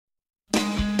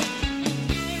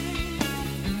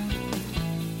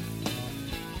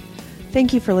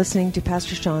Thank you for listening to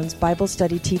Pastor Sean's Bible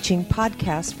Study Teaching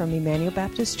podcast from Emmanuel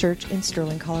Baptist Church in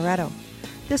Sterling, Colorado.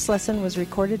 This lesson was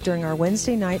recorded during our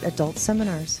Wednesday night adult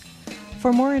seminars.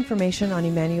 For more information on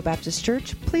Emmanuel Baptist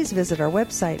Church, please visit our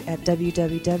website at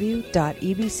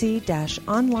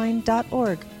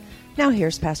www.ebc-online.org. Now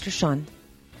here's Pastor Sean.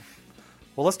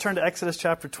 Well, let's turn to Exodus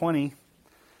chapter 20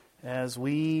 as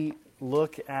we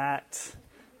look at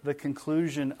the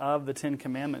conclusion of the Ten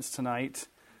Commandments tonight.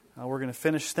 We're going to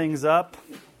finish things up.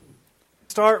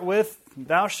 Start with,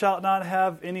 thou shalt not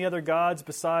have any other gods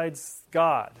besides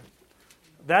God.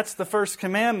 That's the first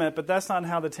commandment, but that's not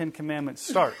how the Ten Commandments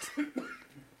start.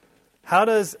 How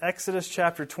does Exodus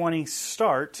chapter 20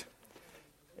 start?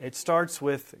 It starts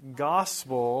with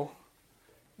gospel,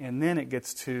 and then it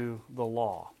gets to the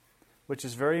law, which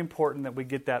is very important that we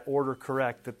get that order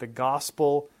correct, that the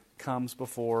gospel comes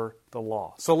before the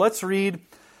law. So let's read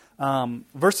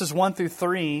verses 1 through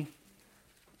 3,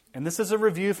 and this is a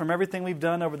review from everything we've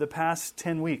done over the past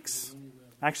 10 weeks.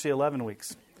 Actually, 11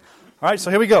 weeks. All right, so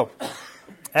here we go.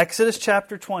 Exodus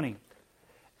chapter 20.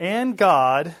 And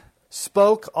God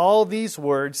spoke all these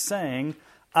words, saying,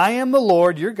 I am the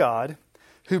Lord your God,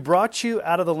 who brought you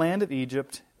out of the land of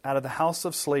Egypt, out of the house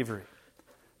of slavery.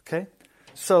 Okay?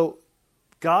 So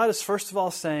God is first of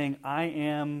all saying, I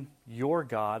am your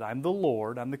God. I'm the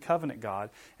Lord. I'm the covenant God.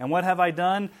 And what have I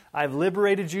done? I've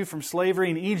liberated you from slavery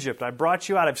in Egypt. I brought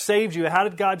you out. I've saved you. How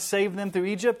did God save them through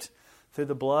Egypt? Through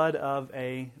the blood of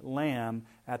a lamb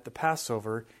at the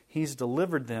Passover. He's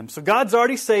delivered them. So God's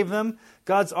already saved them.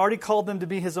 God's already called them to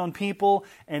be His own people.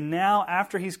 And now,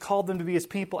 after He's called them to be His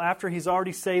people, after He's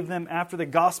already saved them, after the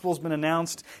gospel's been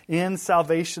announced in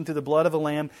salvation through the blood of a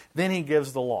lamb, then He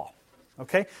gives the law.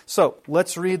 Okay? So,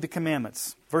 let's read the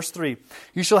commandments. Verse 3,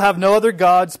 You shall have no other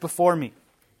gods before me.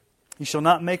 You shall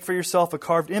not make for yourself a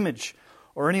carved image,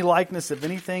 or any likeness of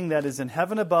anything that is in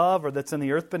heaven above, or that's in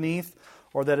the earth beneath,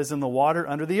 or that is in the water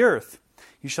under the earth.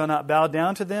 You shall not bow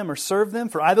down to them or serve them,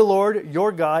 for I, the Lord,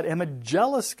 your God, am a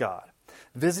jealous God,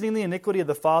 visiting the iniquity of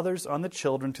the fathers on the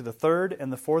children to the third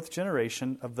and the fourth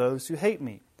generation of those who hate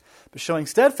me, but showing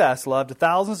steadfast love to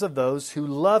thousands of those who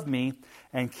love me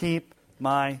and keep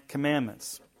my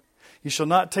commandments. You shall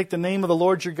not take the name of the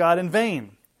Lord your God in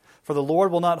vain, for the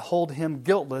Lord will not hold him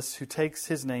guiltless who takes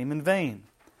his name in vain.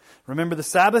 Remember the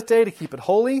Sabbath day to keep it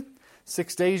holy.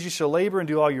 6 days you shall labor and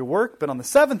do all your work, but on the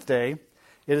seventh day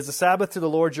it is a Sabbath to the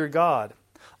Lord your God.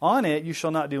 On it you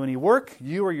shall not do any work,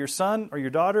 you or your son or your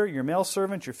daughter, your male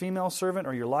servant, your female servant,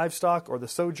 or your livestock, or the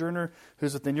sojourner who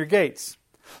is within your gates.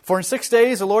 For in 6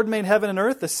 days the Lord made heaven and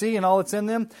earth, the sea and all that's in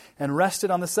them, and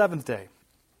rested on the seventh day.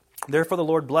 Therefore the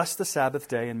Lord blessed the Sabbath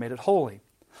day and made it holy.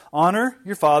 Honor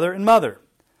your father and mother,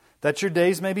 that your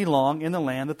days may be long in the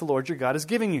land that the Lord your God is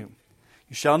giving you.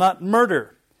 You shall not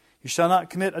murder. You shall not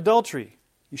commit adultery.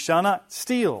 You shall not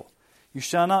steal. You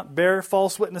shall not bear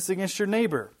false witness against your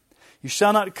neighbor. You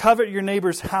shall not covet your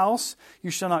neighbor's house. You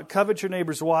shall not covet your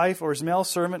neighbor's wife, or his male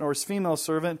servant, or his female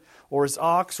servant, or his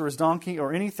ox, or his donkey,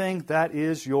 or anything that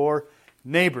is your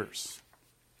neighbor's.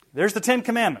 There's the Ten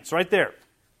Commandments right there.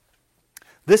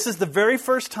 This is the very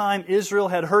first time Israel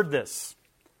had heard this.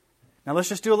 Now let's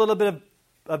just do a little bit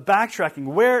of backtracking.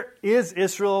 Where is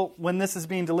Israel when this is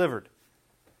being delivered?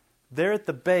 They're at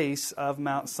the base of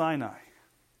Mount Sinai.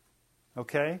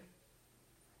 Okay?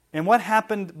 And what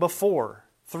happened before?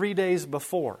 3 days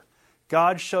before.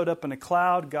 God showed up in a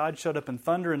cloud. God showed up in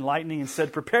thunder and lightning and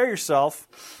said, prepare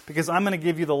yourself because I'm going to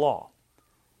give you the law.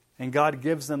 And God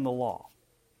gives them the law.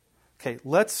 Okay,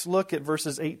 let's look at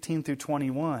verses 18 through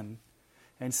 21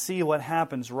 and see what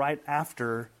happens right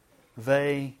after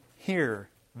they hear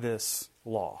this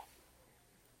law.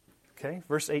 Okay,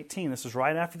 verse 18. This is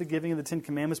right after the giving of the Ten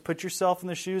Commandments. Put yourself in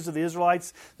the shoes of the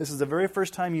Israelites. This is the very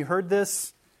first time you heard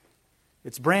this.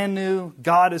 It's brand new.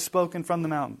 God has spoken from the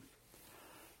mountain.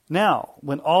 Now,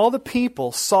 when all the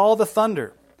people saw the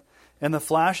thunder and the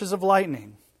flashes of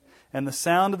lightning and the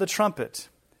sound of the trumpet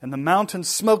and the mountain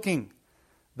smoking,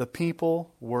 the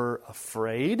people were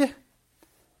afraid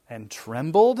and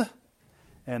trembled,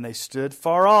 and they stood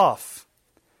far off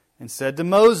and said to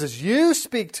Moses, you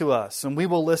speak to us, and we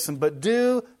will listen, but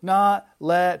do not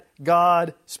let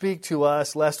God speak to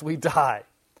us, lest we die.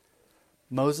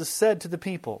 Moses said to the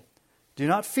people, do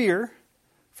not fear,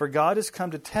 for God has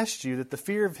come to test you, that the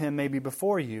fear of Him may be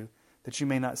before you, that you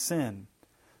may not sin.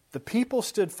 The people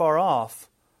stood far off,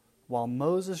 while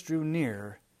Moses drew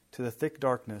near to the thick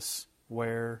darkness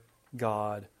where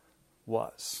God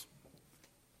was.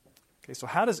 Okay, so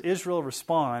how does Israel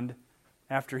respond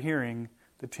after hearing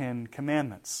the Ten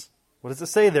Commandments? What does it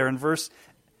say there in verse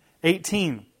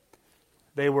 18?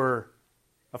 They were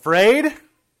afraid,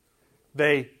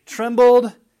 they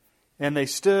trembled, and they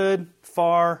stood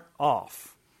far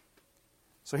off.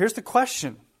 So here's the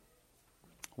question.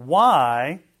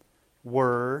 Why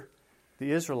were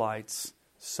the Israelites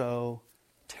so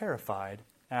terrified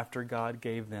after God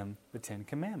gave them the 10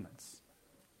 Commandments?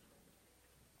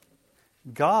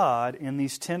 God, in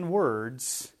these 10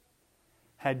 words,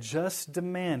 had just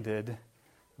demanded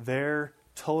their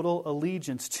total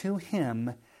allegiance to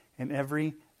Him in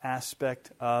every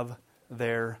aspect of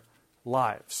their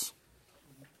lives.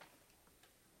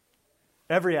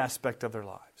 Every aspect of their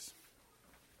lives.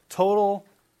 Total,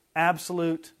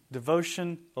 absolute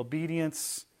devotion,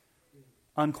 obedience,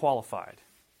 unqualified.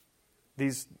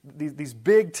 These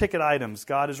big ticket items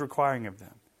God is requiring of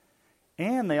them.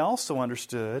 And they also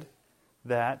understood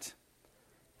that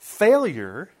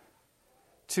failure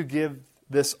to give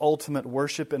this ultimate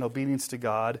worship and obedience to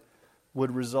God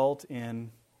would result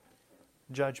in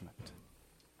judgment.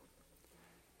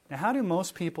 Now, how do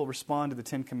most people respond to the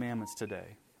 10 Commandments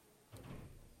today?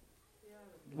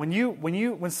 When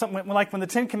the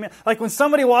 10 Commandments, like when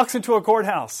somebody walks into a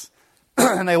courthouse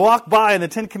and they walk by and the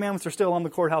 10 Commandments are still on the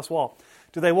courthouse wall,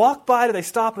 do they walk by? Do they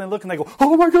stop and they look and they go,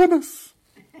 "Oh my goodness"?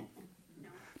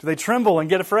 Do they tremble and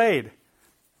get afraid?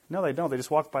 No, they don't. They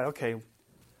just walk by. Okay,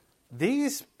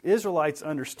 these Israelites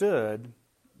understood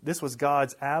this was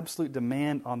God's absolute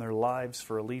demand on their lives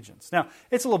for allegiance. Now,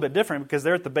 it's a little bit different because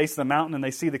they're at the base of the mountain and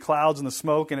they see the clouds and the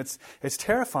smoke and it's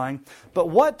terrifying. But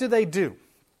what do they do?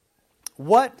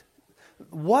 What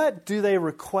do they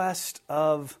request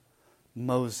of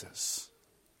Moses?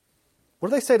 What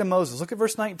do they say to Moses? Look at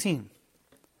verse 19.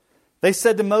 They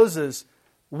said to Moses,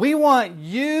 "We want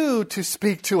you to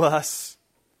speak to us.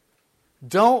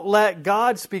 Don't let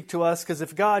God speak to us, because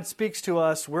if God speaks to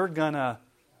us, we're going to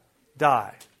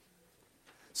die."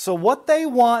 So what they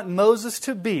want Moses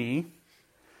to be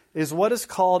is what is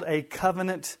called a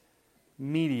covenant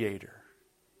mediator.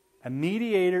 A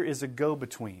mediator is a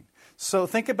go-between. So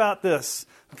think about this.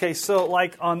 Okay, so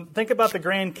think about the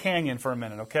Grand Canyon for a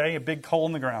minute, okay? A big hole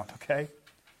in the ground, okay?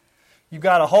 You've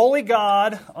got a holy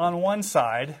God on one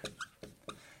side,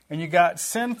 and you got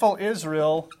sinful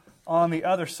Israel on the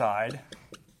other side.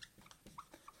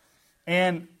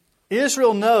 And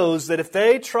Israel knows that if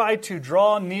they try to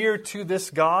draw near to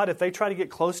this God, if they try to get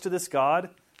close to this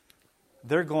God,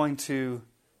 they're going to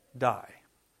die.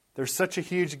 There's such a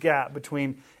huge gap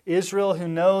between Israel, who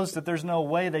knows that there's no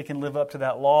way they can live up to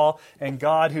that law, and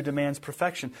God, who demands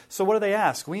perfection. So what do they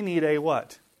ask? We need a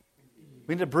what?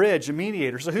 We need a bridge, a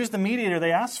mediator. So who's the mediator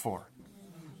they ask for?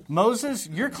 Moses,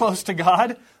 you're close to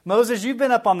God. Moses, you've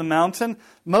been up on the mountain.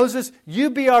 Moses, you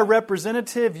be our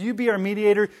representative. You be our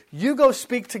mediator. You go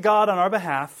speak to God on our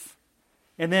behalf,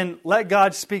 and then let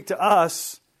God speak to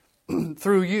us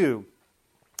through you.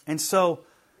 And so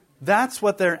that's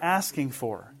what they're asking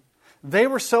for. They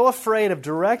were so afraid of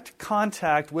direct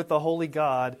contact with the holy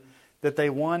God that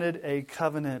they wanted a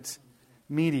covenant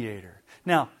mediator.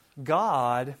 Now,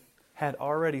 God had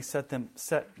already set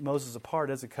Moses apart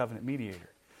as a covenant mediator.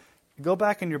 Go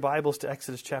back in your Bibles to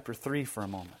Exodus chapter 3 for a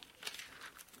moment.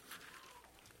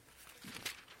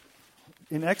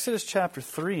 In Exodus chapter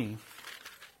 3,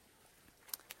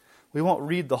 we won't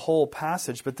read the whole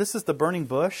passage, but this is the burning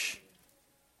bush.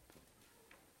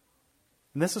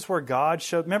 And this is where God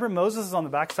showed... Remember, Moses is on the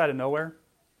backside of nowhere?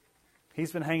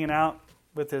 He's been hanging out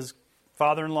with his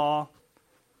father-in-law,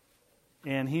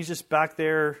 and he's just back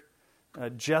there,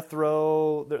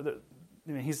 Jethro...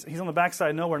 He's on the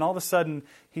backside of nowhere, and all of a sudden,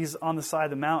 he's on the side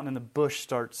of the mountain, and the bush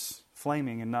starts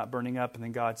flaming and not burning up, and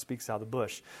then God speaks out of the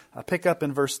bush. Pick up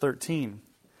in verse 13.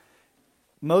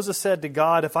 Moses said to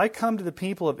God, "If I come to the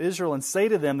people of Israel and say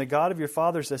to them, 'The God of your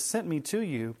fathers has sent me to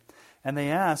you,' and they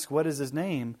ask, 'What is his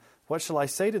name?' what shall I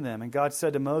say to them?" And God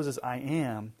said to Moses, "I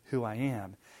am who I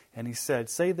am." And he said,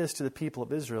 "Say this to the people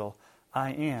of Israel,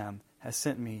 'I am has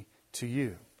sent me to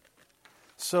you.'"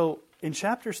 So in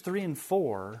chapters 3 and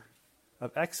 4...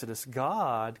 of Exodus,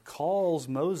 God calls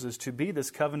Moses to be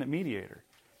this covenant mediator,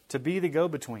 to be the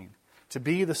go-between, to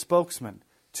be the spokesman,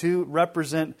 to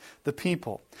represent the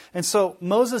people. And so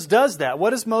Moses does that.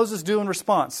 What does Moses do in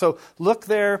response? So look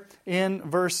there in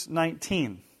verse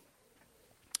 19.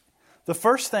 The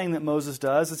first thing that Moses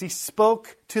does is he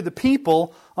spoke to the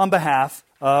people on behalf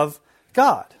of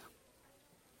God.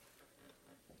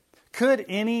 Could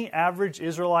any average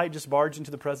Israelite just barge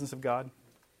into the presence of God?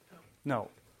 No.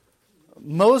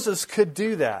 Moses could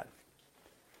do that.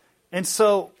 And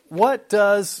so, what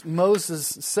does Moses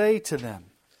say to them?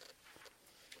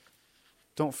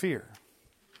 Don't fear.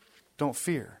 Don't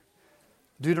fear.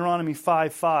 Deuteronomy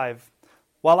 5:5.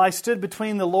 While I stood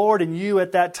between the Lord and you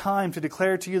at that time to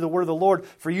declare to you the word of the Lord,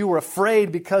 for you were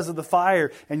afraid because of the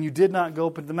fire, and you did not go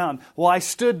up into the mountain. Well, I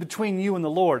stood between you and the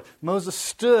Lord. Moses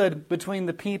stood between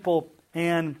the people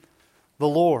and the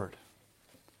Lord.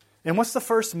 And what's the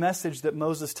first message that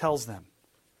Moses tells them?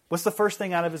 What's the first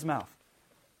thing out of his mouth?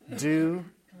 Do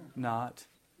not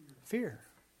fear.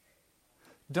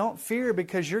 Don't fear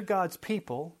because you're God's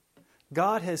people.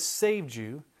 God has saved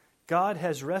you. God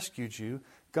has rescued you.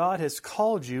 God has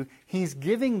called you. He's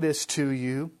giving this to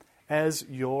you as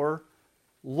your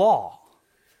law.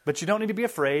 But you don't need to be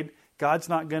afraid. God's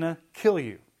not going to kill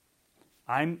you.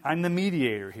 I'm the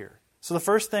mediator here. So the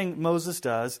first thing Moses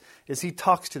does is he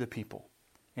talks to the people.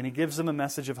 And he gives them a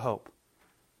message of hope.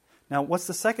 Now, what's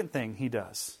the second thing he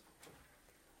does?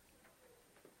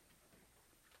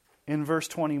 In verse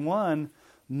 21,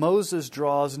 Moses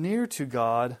draws near to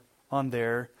God on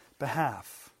their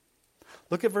behalf.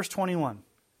 Look at verse 21.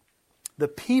 The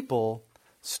people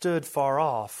stood far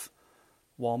off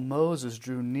while Moses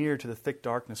drew near to the thick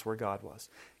darkness where God was.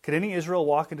 Could any Israel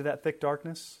walk into that thick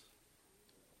darkness?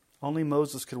 Only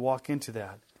Moses could walk into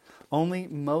that. Only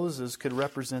Moses could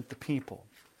represent the people.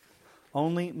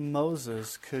 Only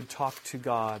Moses could talk to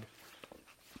God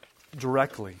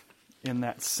directly in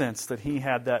that sense that he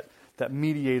had that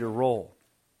mediator role.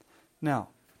 Now,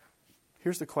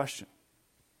 here's the question.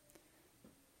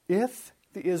 If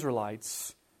the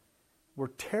Israelites were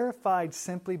terrified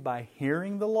simply by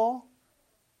hearing the law,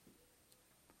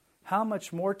 how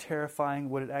much more terrifying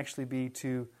would it actually be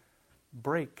to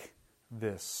break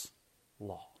this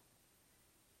law?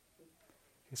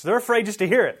 So they're afraid just to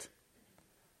hear it.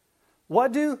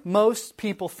 What do most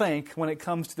people think when it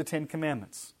comes to the Ten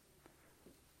Commandments?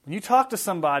 When you talk to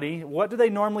somebody, what do they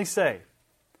normally say?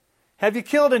 Have you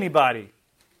killed anybody?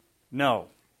 No.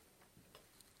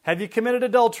 Have you committed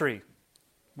adultery?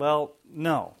 Well,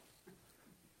 no.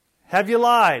 Have you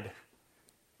lied?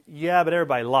 Yeah, but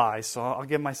everybody lies, so I'll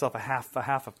give myself a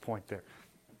half a point there.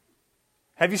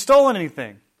 Have you stolen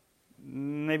anything?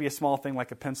 Maybe a small thing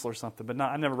like a pencil or something, but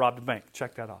I never robbed a bank.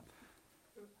 Check that off.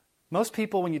 Most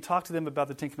people, when you talk to them about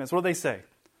the Ten Commandments, what do they say?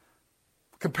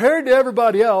 Compared to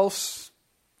everybody else,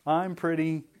 I'm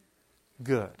pretty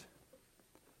good.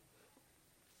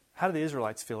 How do the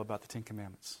Israelites feel about the Ten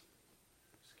Commandments?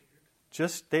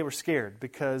 They were scared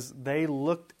because they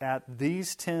looked at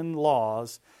these 10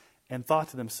 laws and thought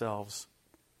to themselves,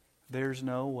 there's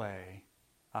no way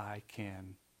I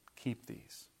can keep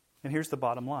these. And here's the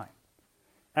bottom line.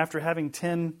 After having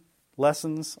 10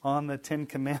 lessons on the 10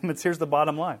 Commandments, here's the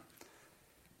bottom line.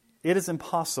 It is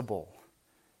impossible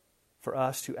for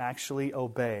us to actually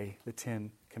obey the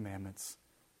 10 Commandments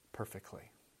perfectly.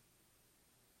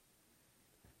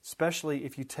 Especially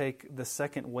if you take the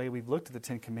second way we've looked at the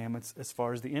Ten Commandments as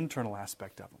far as the internal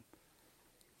aspect of them.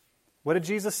 What did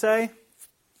Jesus say?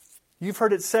 You've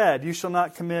heard it said, you shall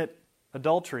not commit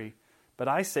adultery. But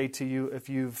I say to you, if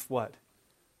you've, what?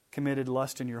 Committed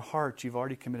lust in your heart, you've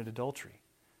already committed adultery.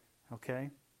 Okay?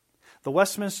 The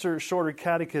Westminster Shorter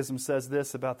Catechism says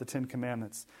this about the Ten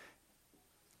Commandments.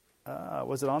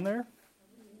 Was it on there?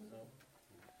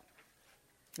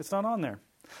 It's not on there.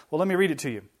 Well, let me read it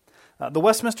to you. The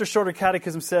Westminster Shorter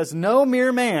Catechism says, no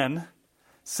mere man,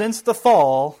 since the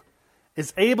fall,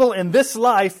 is able in this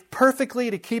life perfectly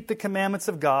to keep the commandments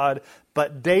of God,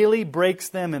 but daily breaks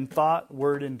them in thought,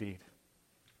 word, and deed.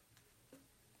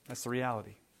 That's the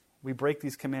reality. We break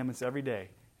these commandments every day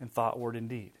in thought, word, and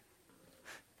deed.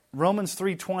 Romans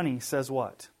 3:20 says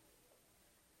what?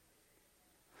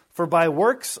 For by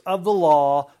works of the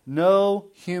law, no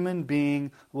human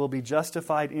being will be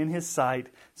justified in his sight,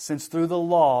 since through the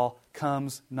law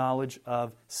comes knowledge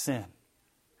of sin.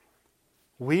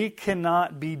 We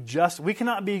cannot be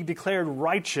declared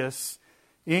righteous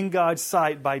in God's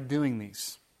sight by doing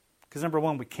these. Because number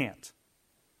one, we can't.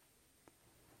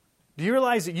 Do you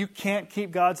realize that you can't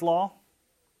keep God's law?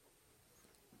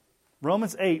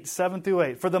 Romans 8, 7 through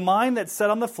 8. For the mind that's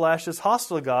set on the flesh is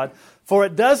hostile to God, for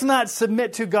it does not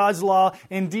submit to God's law.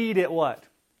 Indeed, it what?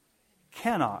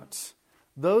 Cannot.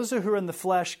 Those who are in the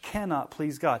flesh cannot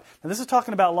please God. Now this is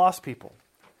talking about lost people.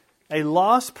 A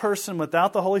lost person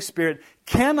without the Holy Spirit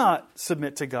cannot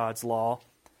submit to God's law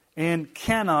and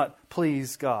cannot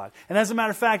please God. And as a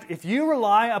matter of fact, if you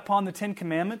rely upon the Ten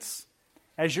Commandments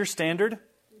as your standard,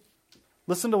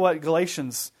 listen to what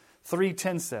Galatians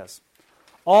 3:10 says.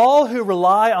 All who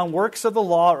rely on works of the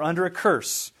law are under a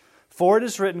curse. For it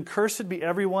is written, cursed be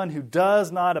everyone who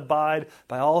does not abide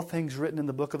by all things written in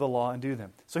the book of the law and do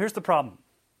them. So here's the problem.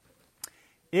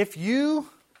 If you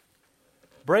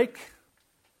break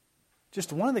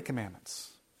just one of the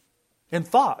commandments in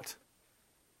thought,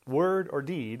 word, or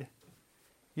deed,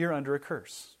 you're under a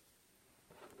curse.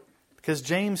 Because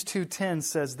James 2:10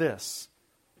 says this,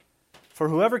 "For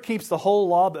whoever keeps the whole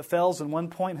law but fails in one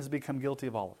point has become guilty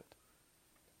of all of it."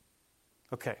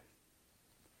 Okay.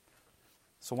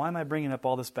 So why am I bringing up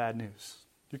all this bad news?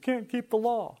 You can't keep the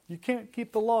law. You can't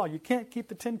keep the law. You can't keep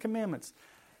the 10 Commandments.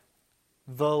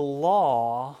 The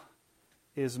law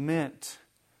is meant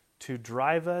to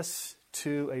drive us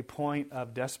to a point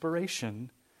of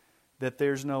desperation that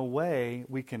there's no way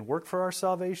we can work for our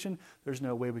salvation. There's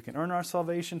no way we can earn our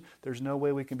salvation. There's no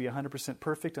way we can be 100%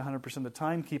 perfect 100% of the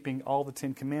time, keeping all the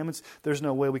 10 Commandments. There's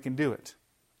no way we can do it.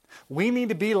 We need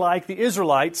to be like the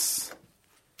Israelites.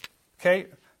 Okay?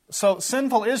 So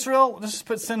sinful Israel, let's just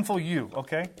put sinful you,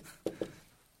 okay?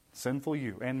 Sinful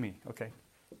you and me, okay?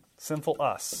 Sinful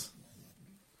us.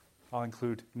 I'll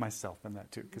include myself in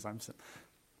that too, because I'm sin.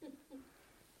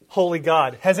 Holy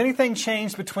God. Has anything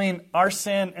changed between our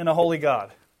sin and a holy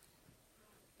God?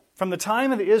 From the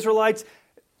time of the Israelites,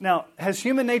 now, has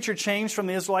human nature changed from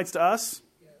the Israelites to us?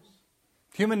 Yes.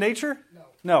 Human nature? No.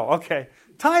 No, okay.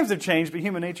 Times have changed, but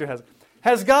human nature hasn't.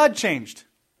 Has God changed?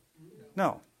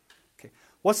 No. Okay.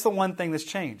 What's the one thing that's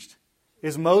changed?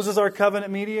 Is Moses our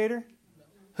covenant mediator? No.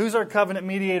 Who's our covenant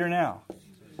mediator now?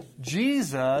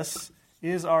 Jesus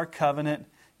is our covenant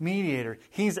mediator.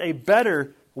 He's a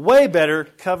better, way better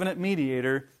covenant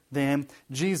mediator than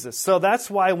Jesus. So that's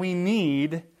why we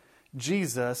need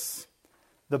Jesus,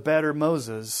 the better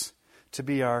Moses, to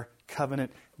be our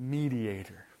covenant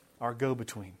mediator, our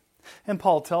go-between. And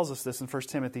Paul tells us this in 1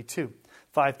 Timothy 2,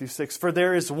 5-6. "For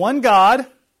there is one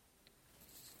God,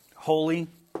 holy,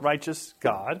 righteous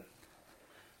God,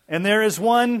 and there is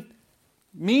one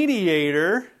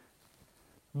mediator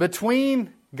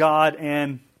between God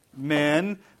and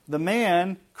men, the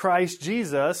man, Christ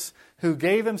Jesus, who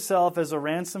gave himself as a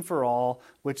ransom for all,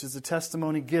 which is a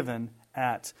testimony given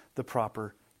at the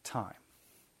proper time."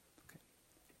 Okay.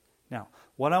 Now,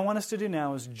 what I want us to do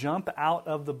now is jump out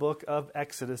of the book of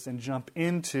Exodus and jump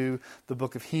into the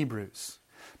book of Hebrews.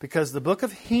 Because the book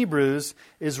of Hebrews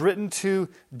is written to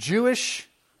Jewish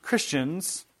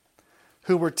Christians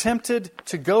who were tempted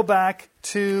to go back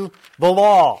to the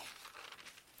law.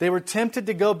 They were tempted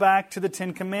to go back to the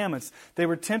 10 Commandments. They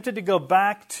were tempted to go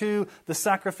back to the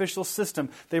sacrificial system.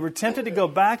 They were tempted to go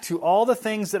back to all the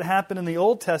things that happened in the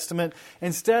Old Testament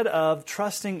instead of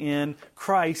trusting in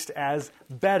Christ as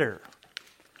better.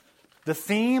 The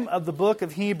theme of the book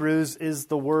of Hebrews is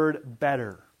the word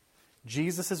better.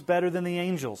 Jesus is better than the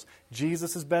angels.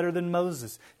 Jesus is better than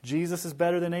Moses. Jesus is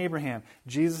better than Abraham.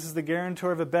 Jesus is the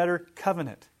guarantor of a better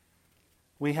covenant.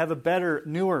 We have a better,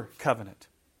 newer covenant.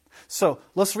 So,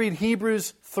 let's read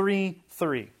Hebrews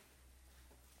 3:3.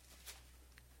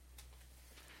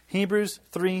 Hebrews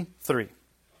 3:3.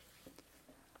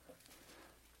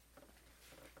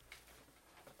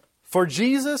 "For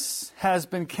Jesus has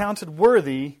been counted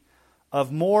worthy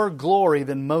of more glory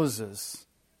than Moses,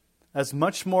 as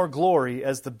much more glory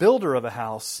as the builder of a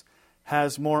house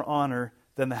has more honor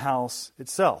than the house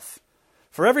itself.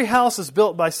 For every house is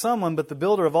built by someone, but the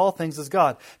builder of all things is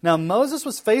God. Now Moses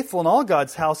was faithful in all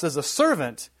God's house as a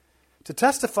servant to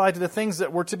testify to the things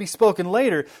that were to be spoken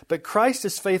later, but Christ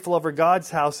is faithful over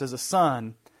God's house as a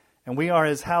son, and we are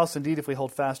His house indeed if we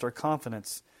hold fast our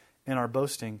confidence and our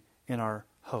boasting in our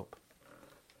hope."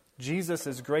 Jesus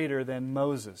is greater than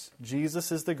Moses. Jesus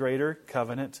is the greater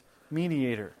covenant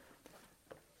mediator.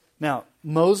 Now,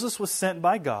 Moses was sent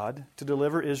by God to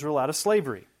deliver Israel out of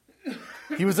slavery.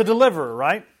 He was a deliverer,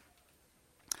 right?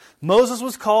 Moses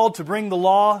was called to bring the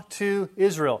law to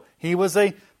Israel. He was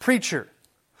a preacher.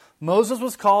 Moses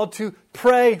was called to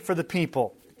pray for the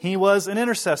people. He was an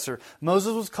intercessor.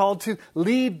 Moses was called to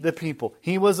lead the people.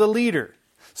 He was a leader.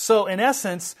 So, in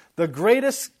essence, the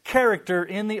greatest character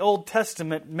in the Old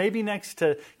Testament, maybe next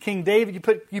to King David,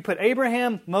 you put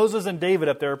Abraham, Moses, and David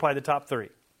up there are probably the top three.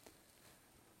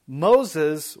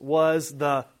 Moses was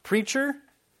the preacher,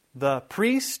 the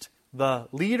priest, the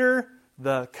leader,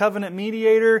 the covenant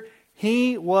mediator.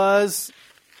 He was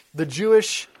the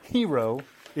Jewish hero,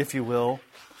 if you will,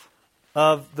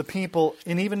 of the people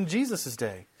in even Jesus'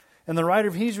 day. And the writer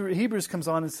of Hebrews comes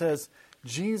on and says,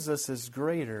 Jesus is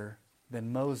greater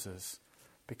than Moses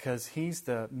because he's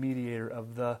the mediator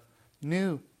of the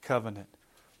new covenant.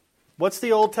 What's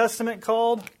the Old Testament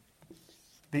called?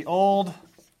 The Old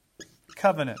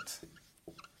Covenant.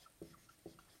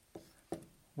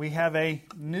 We have a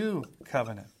new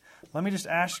covenant. Let me just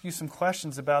ask you some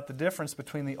questions about the difference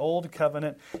between the Old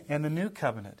Covenant and the New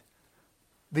Covenant.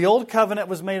 The Old Covenant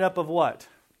was made up of what?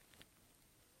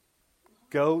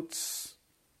 Goats,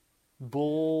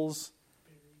 bulls,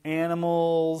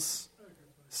 animals,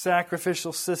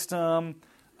 sacrificial system,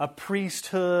 a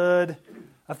priesthood,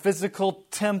 a physical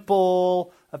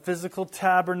temple, a physical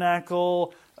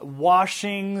tabernacle,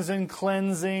 washings and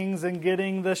cleansings and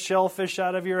getting the shellfish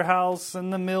out of your house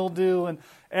and the mildew and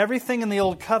everything in the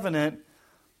Old Covenant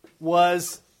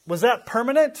was that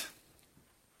permanent?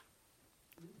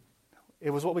 It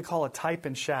was what we call a type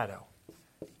and shadow.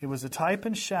 It was a type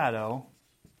and shadow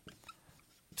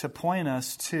to point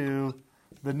us to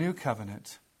the new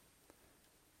covenant.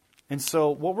 And so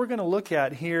what we're going to look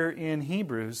at here in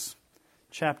Hebrews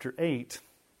chapter 8,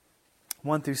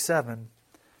 1 through 7,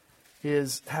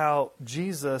 is how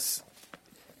Jesus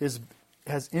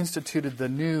has instituted the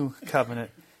new covenant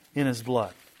in His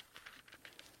blood.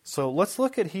 So let's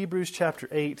look at Hebrews chapter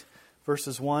 8,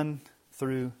 verses 1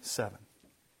 through 7.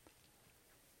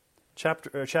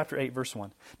 Chapter 8, verse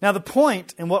 1. Now the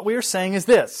point in what we are saying is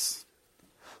this.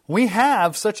 We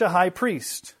have such a high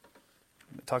priest.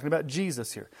 I'm talking about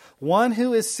Jesus here. One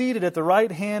who is seated at the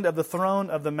right hand of the throne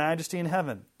of the majesty in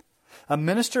heaven. A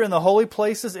minister in the holy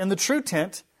places in the true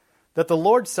tent that the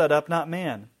Lord set up, not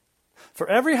man. For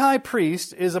every high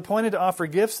priest is appointed to offer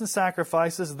gifts and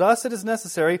sacrifices. Thus it is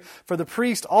necessary for the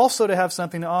priest also to have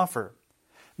something to offer.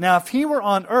 Now if he were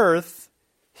on earth,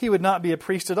 he would not be a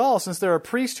priest at all, since there are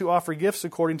priests who offer gifts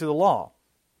according to the law.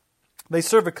 They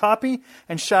serve a copy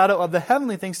and shadow of the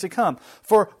heavenly things to come.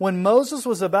 For when Moses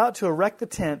was about to erect the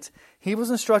tent, he was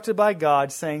instructed by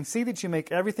God, saying, "See that you make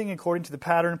everything according to the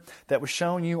pattern that was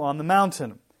shown you on the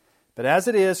mountain." But as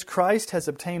it is, Christ has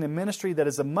obtained a ministry that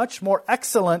is a much more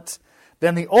excellent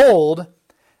than the old,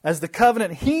 as the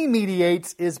covenant He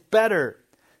mediates is better,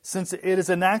 since it is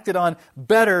enacted on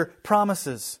better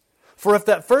promises. For if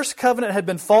that first covenant had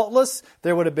been faultless,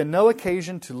 there would have been no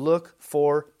occasion to look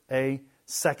for a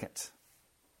second.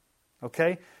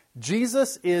 Okay?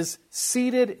 Jesus is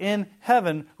seated in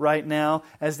heaven right now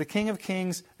as the King of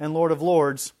Kings and Lord of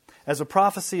Lords. As a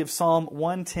prophecy of Psalm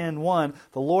 110:1,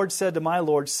 the Lord said to my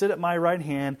Lord, "Sit at my right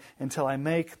hand until I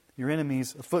make your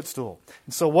enemies a footstool."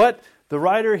 And so what the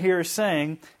writer here is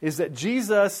saying is that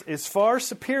Jesus is far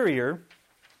superior.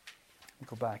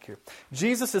 Go back here.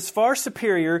 Jesus is far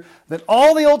superior than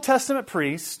all the Old Testament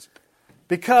priests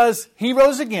because He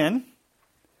rose again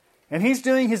and He's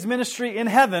doing His ministry in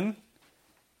heaven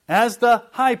as the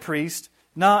high priest,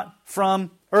 not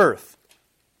from earth.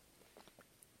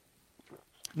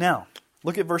 Now,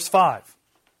 look at verse 5.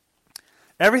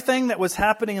 Everything that was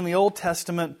happening in the Old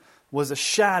Testament was a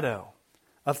shadow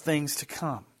of things to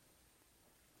come.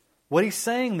 What he's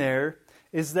saying there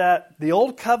is that the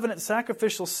Old Covenant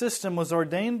sacrificial system was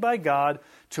ordained by God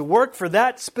to work for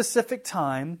that specific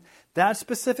time, that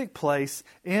specific place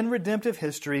in redemptive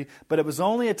history, but it was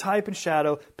only a type and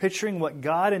shadow picturing what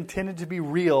God intended to be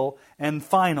real and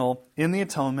final in the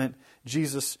atonement,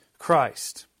 Jesus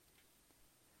Christ.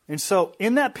 And so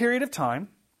in that period of time,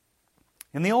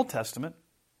 in the Old Testament,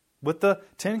 with the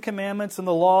Ten Commandments and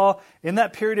the law, in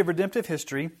that period of redemptive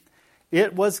history,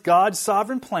 it was God's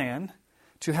sovereign plan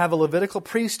to have a Levitical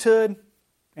priesthood,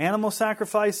 animal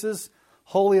sacrifices,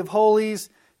 Holy of Holies,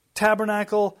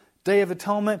 tabernacle, Day of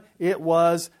Atonement. It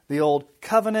was the Old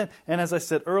Covenant. And as I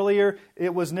said earlier,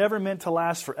 it was never meant to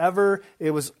last forever.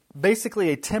 It was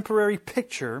basically a temporary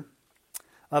picture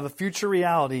of a future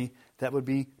reality that would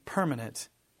be permanent,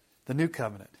 the New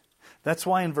Covenant. That's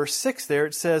why in verse 6 there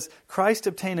it says, Christ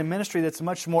obtained a ministry that's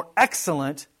much more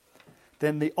excellent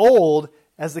than the old,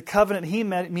 as the covenant He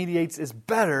mediates is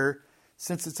better,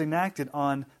 since it's enacted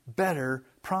on better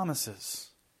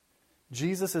promises.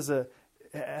 Jesus has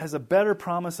a better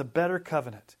promise, a better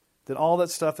covenant than all that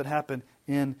stuff that happened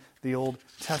in the Old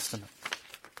Testament.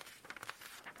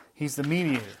 He's the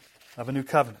mediator of a new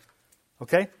covenant.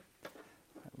 Okay?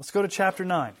 Let's go to chapter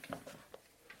 9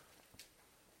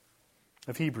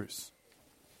 of Hebrews.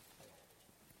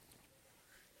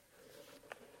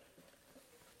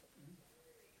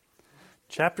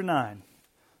 Chapter 9,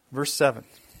 verse 7.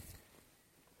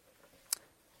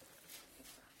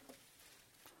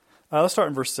 Let's start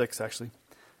in verse 6, actually.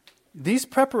 These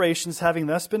preparations having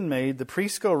thus been made, the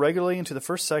priests go regularly into the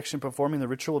first section performing the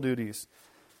ritual duties.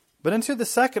 But into the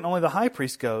second only the high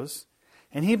priest goes,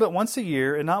 and he but once a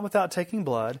year, and not without taking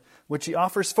blood, which he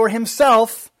offers for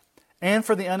himself and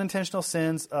for the unintentional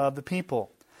sins of the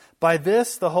people. By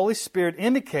this, the Holy Spirit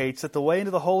indicates that the way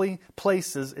into the holy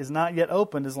places is not yet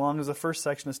opened as long as the first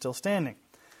section is still standing,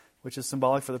 which is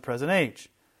symbolic for the present age.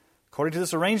 According to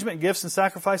this arrangement, gifts and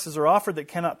sacrifices are offered that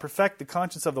cannot perfect the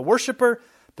conscience of the worshiper,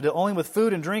 but only with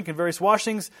food and drink and various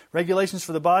washings, regulations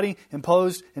for the body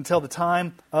imposed until the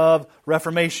time of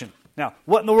Reformation. Now,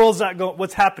 what in the world is that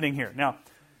what's happening here? Now,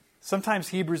 sometimes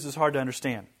Hebrews is hard to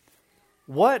understand.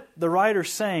 What the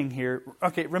writer's saying here,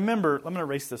 okay, remember, I'm going to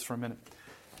erase this for a minute.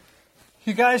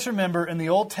 You guys remember in the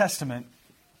Old Testament,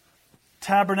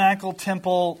 tabernacle,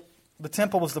 temple, the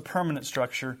temple was the permanent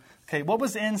structure. Okay, what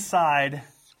was inside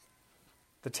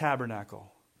the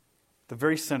tabernacle? The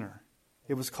very center.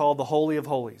 It was called the Holy of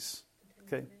Holies.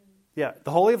 Okay, yeah,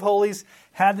 the Holy of Holies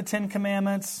had the Ten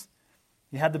Commandments.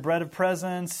 You had the bread of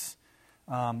presence.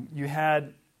 You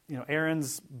had,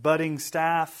 Aaron's budding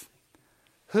staff.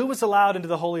 Who was allowed into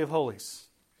the Holy of Holies?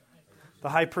 The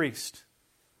high priest.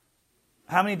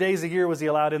 How many days a year was he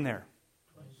allowed in there?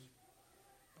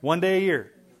 1 day a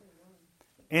year.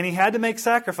 And he had to make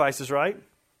sacrifices, right?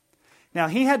 Now,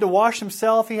 he had to wash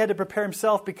himself. He had to prepare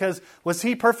himself because, was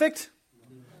he perfect?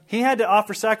 He had to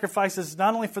offer sacrifices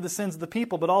not only for the sins of the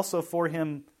people, but also for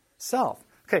himself.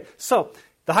 Okay, so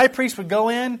the high priest would go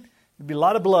in. There'd be a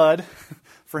lot of blood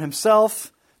for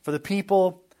himself, for the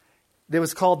people. It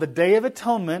was called the Day of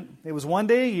Atonement. It was 1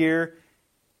 day a year.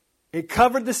 It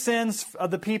covered the sins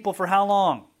of the people for how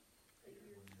long?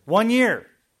 1 year.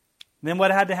 And then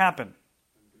what had to happen?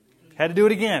 Had to do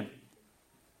it again.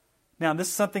 Now, this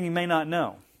is something you may not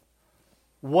know.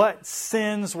 What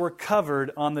sins were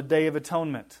covered on the Day of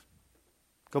Atonement?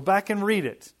 Go back and read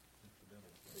it.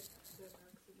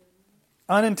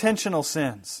 Unintentional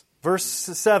sins. Verse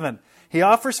 7. He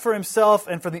offers for himself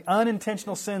and for the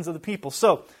unintentional sins of the people.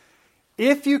 So,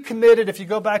 if you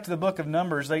go back to the book of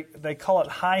Numbers, they call it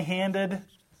high-handed.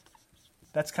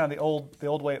 That's kind of the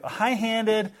old way.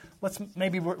 High-handed, let's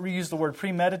maybe reuse the word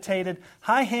premeditated.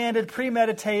 High-handed,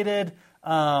 premeditated. People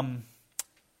are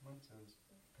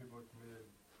committed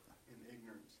in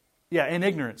ignorance. Yeah, in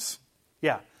ignorance.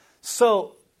 Yeah.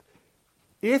 So,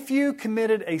 if you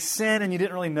committed a sin and you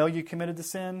didn't really know you committed the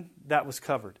sin, that was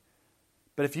covered.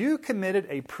 But if you committed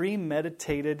a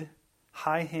premeditated,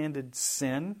 high-handed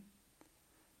sin,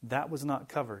 that was not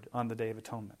covered on the Day of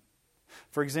Atonement.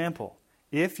 For example,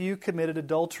 if you committed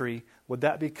adultery, would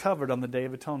that be covered on the Day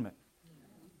of Atonement?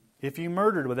 If you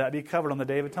murdered, would that be covered on the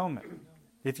Day of Atonement?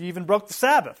 If you even broke the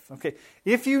Sabbath. Okay.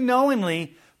 If you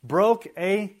knowingly broke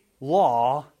a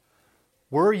law,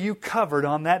 were you covered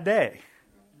on that day?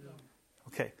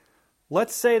 Okay.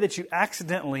 Let's say that you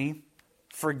accidentally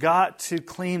forgot to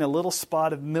clean a little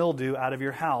spot of mildew out of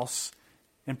your house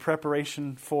in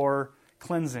preparation for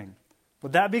cleansing.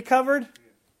 Would that be covered?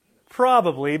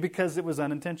 Probably, because it was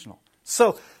unintentional.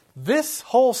 So this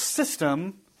whole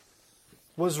system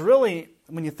was really,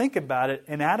 when you think about it,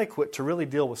 inadequate to really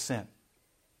deal with sin.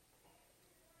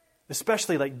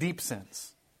 Especially like deep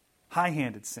sins,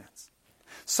 high-handed sins.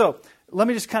 So let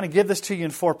me just kind of give this to you in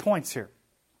 4 points here.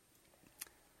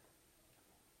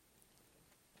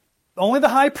 Only the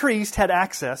high priest had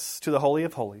access to the Holy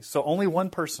of Holies. So only one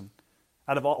person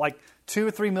out of all, like 2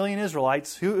 or 3 million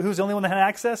Israelites. Who's the only one that had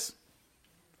access?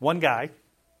 One guy.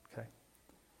 Okay.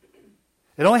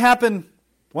 It only happened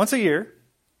once a year.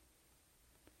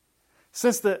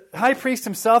 Since the high priest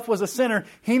himself was a sinner,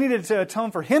 he needed to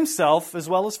atone for himself as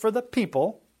well as for the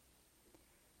people.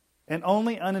 And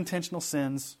only unintentional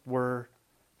sins were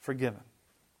forgiven.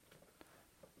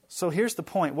 So here's the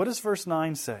point. What does verse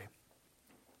 9 say?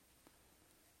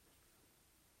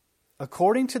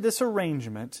 According to this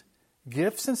arrangement,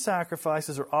 gifts and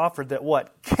sacrifices are offered that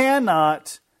what?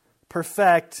 Cannot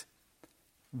perfect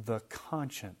the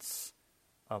conscience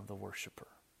of the worshiper.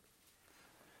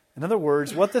 In other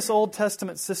words, what this Old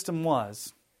Testament system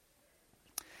was,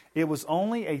 it was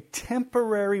only a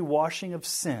temporary washing of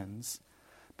sins,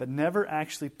 but never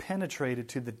actually penetrated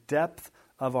to the depth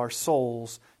of our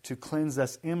souls to cleanse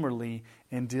us inwardly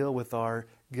and deal with our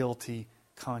guilty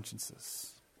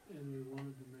consciences. And we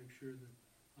wanted to make sure that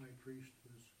the high priest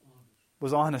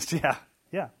was honest,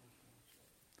 yeah.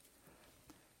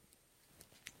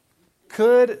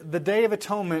 Could the Day of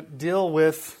Atonement deal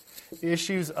with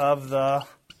issues of the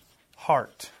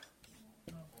heart?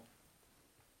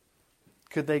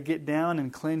 Could they get down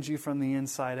and cleanse you from the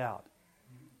inside out?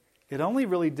 It only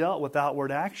really dealt with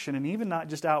outward action, and even not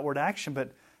just outward action,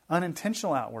 but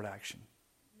unintentional outward action.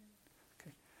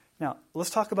 Okay. Now, let's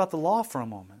talk about the law for a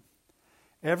moment.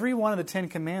 Every one of the 10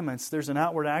 Commandments, there's an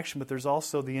outward action, but there's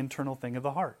also the internal thing of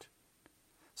the heart.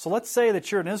 So let's say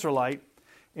that you're an Israelite,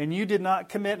 and you did not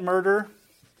commit murder,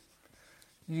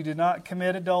 you did not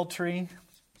commit adultery,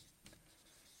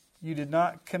 you did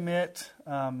not commit,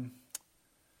 you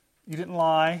didn't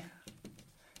lie,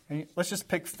 and let's just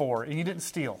pick 4, and you didn't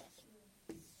steal.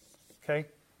 Okay?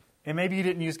 And maybe you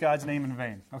didn't use God's name in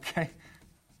vain. Okay?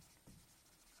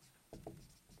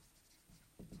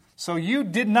 So you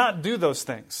did not do those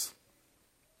things.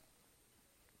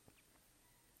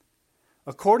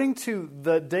 According to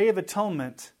the Day of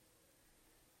Atonement,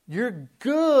 you're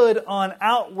good on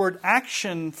outward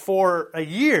action for a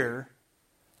year,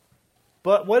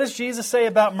 But what does Jesus say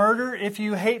about murder? If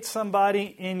you hate somebody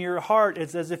in your heart,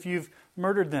 it's as if you've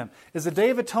murdered them. Is the Day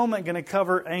of Atonement going to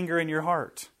cover anger in your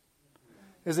heart?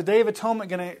 Is the Day of Atonement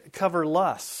going to cover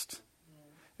lust?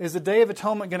 Is the Day of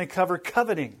Atonement going to cover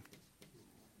coveting?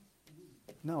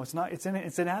 No, it's not. It's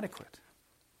inadequate.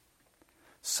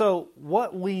 So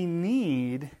what we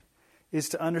need is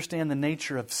to understand the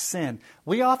nature of sin.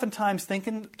 We oftentimes think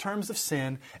in terms of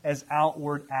sin as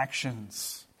outward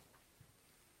actions.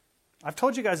 I've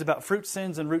told you guys about fruit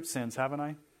sins and root sins, haven't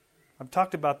I? I've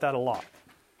talked about that a lot.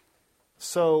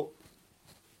 So,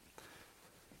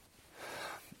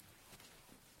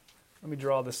 let me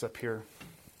draw this up here.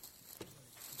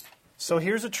 So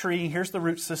here's a tree. Here's the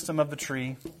root system of the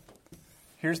tree.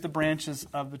 Here's the branches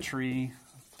of the tree.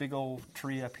 Big old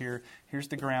tree up here. Here's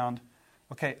the ground.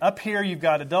 Okay, up here you've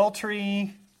got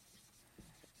adultery.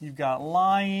 You've got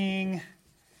lying.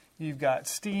 You've got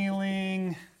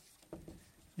stealing.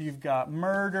 You've got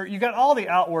murder. You've got all the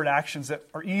outward actions that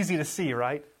are easy to see,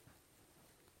 right?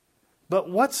 But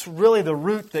what's really the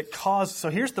root that caused... So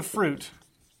here's the fruit.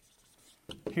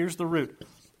 Here's the root.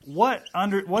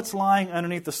 What's lying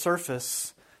underneath the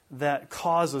surface that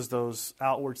causes those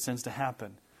outward sins to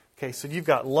happen? Okay, so you've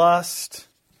got lust.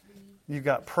 You've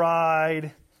got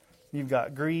pride. You've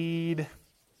got greed.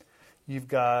 You've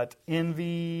got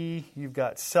envy. You've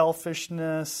got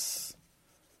selfishness.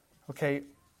 Okay,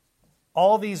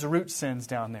 all these root sins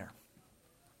down there.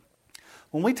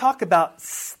 When we talk about...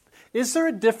 Is there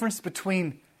a difference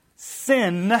between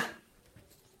sin,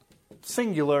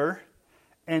 singular,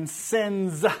 and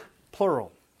sins,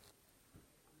 plural?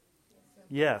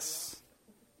 Yes.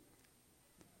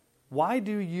 Why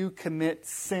do you commit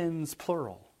sins,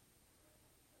 plural?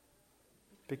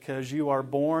 Because you are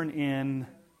born in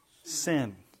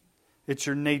sin. It's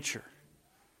your nature.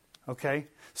 Okay?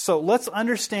 So let's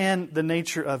understand the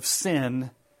nature of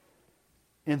sin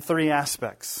in three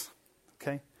aspects.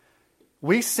 Okay?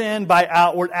 We sin by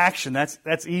outward action.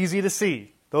 That's easy to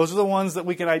see. Those are the ones that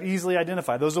we can easily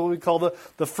identify. Those are what we call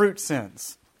the fruit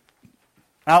sins.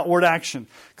 Outward action.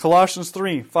 Colossians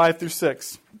 3, 5 through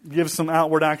 6 gives some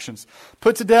outward actions.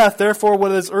 Put to death, therefore,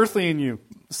 what is earthly in you: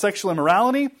 sexual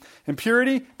immorality,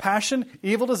 impurity, passion,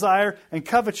 evil desire, and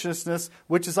covetousness,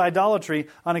 which is idolatry.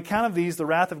 On account of these, the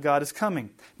wrath of God is coming.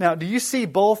 Now, do you see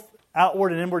both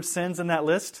outward and inward sins in that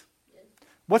list? Yes.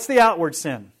 What's the outward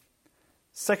sin?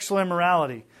 Sexual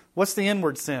immorality. What's the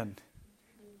inward sin?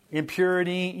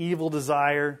 Impurity, evil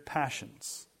desire,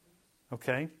 passions.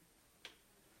 Okay?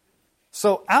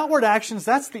 So outward actions,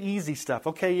 that's the easy stuff.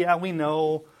 Okay, yeah, we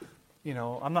know,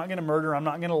 I'm not going to murder, I'm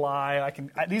not going to lie.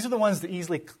 These are the ones that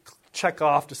easily check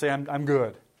off to say I'm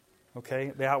good.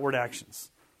 Okay, the outward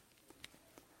actions.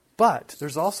 But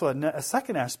there's also a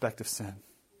second aspect of sin.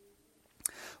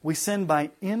 We sin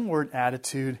by inward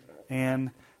attitude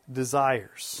and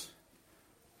desires.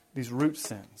 These root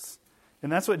sins.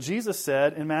 And that's what Jesus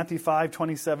said in Matthew 5,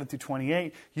 27 through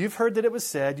 28. You've heard that it was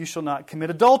said, you shall not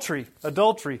commit adultery.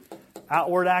 Adultery,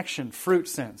 outward action, fruit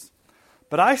sins.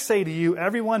 But I say to you,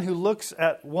 everyone who looks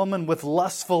at woman with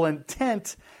lustful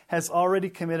intent has already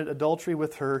committed adultery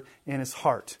with her in his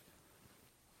heart.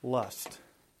 Lust.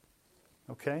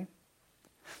 Okay?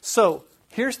 So,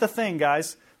 here's the thing,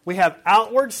 guys. We have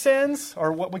outward sins,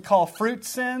 or what we call fruit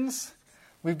sins.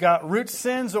 We've got root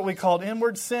sins, what we call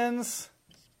inward sins.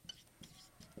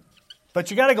 But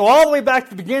you got to go all the way back to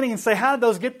the beginning and say, how did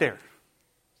those get there?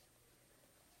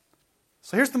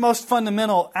 So here's the most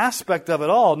fundamental aspect of it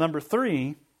all. Number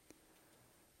 3,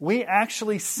 we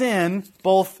actually sin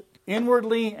both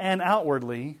inwardly and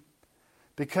outwardly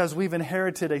because we've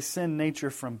inherited a sin nature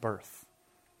from birth.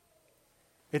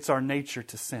 It's our nature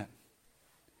to sin.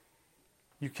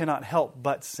 You cannot help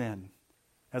but sin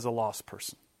as a lost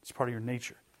person. It's part of your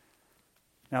nature.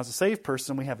 Now, as a saved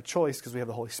person, we have a choice because we have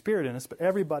the Holy Spirit in us, but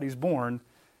everybody's born,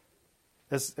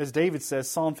 as David says,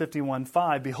 Psalm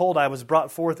 51:5, behold, I was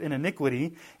brought forth in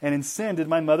iniquity, and in sin did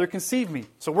my mother conceive me.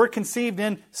 So we're conceived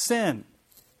in sin.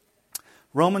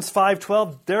 Romans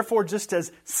 5:12, therefore, just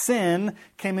as sin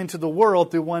came into the world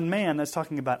through one man, that's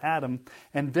talking about Adam,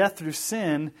 and death through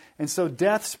sin, and so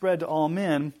death spread to all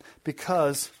men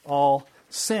because all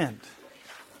sinned.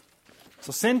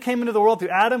 So sin came into the world through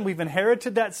Adam. We've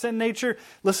inherited that sin nature.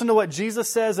 Listen to what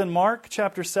Jesus says in Mark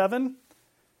chapter 7.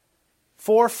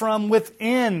 For from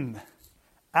within,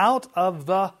 out of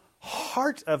the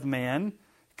heart of man,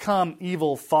 come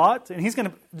evil thought. And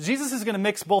Jesus is going to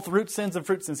mix both root sins and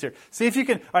fruit sins here. See if you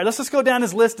can. All right, let's just go down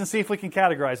his list and see if we can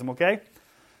categorize them, okay?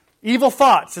 Evil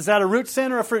thoughts. Is that a root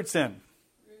sin or a fruit sin?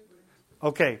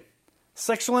 Okay.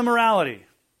 Sexual immorality.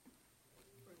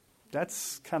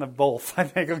 That's kind of both, I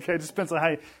think. Okay, it just depends on how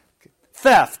you...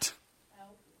 Theft.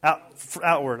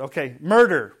 Outward. Okay.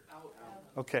 Murder.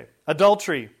 Okay.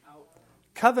 Adultery.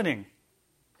 Coveting.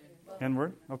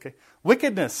 Inward. Okay.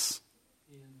 Wickedness.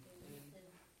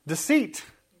 Deceit.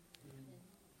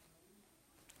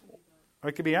 Or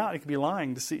it could be out. It could be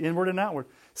lying. Deceit, inward and outward.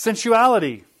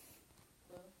 Sensuality.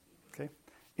 Okay.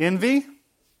 Envy.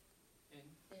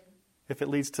 If it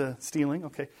leads to stealing.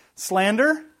 Okay.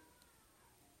 Slander.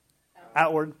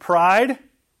 Outward. Pride.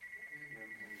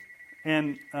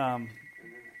 And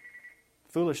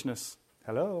foolishness.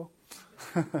 Hello.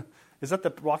 Is that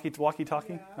the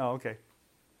walkie-talkie? Oh, okay.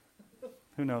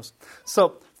 Who knows?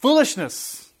 So,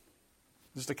 foolishness.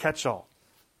 Just a catch-all.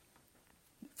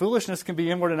 Foolishness can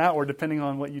be inward and outward depending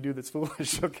on what you do that's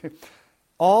foolish. Okay.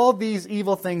 All these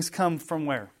evil things come from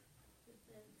where?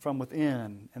 From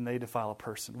within, and they defile a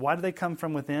person. Why do they come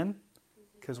from within?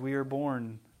 Because we are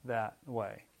born that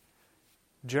way.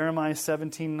 Jeremiah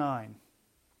 17:9.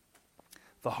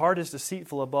 The heart is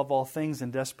deceitful above all things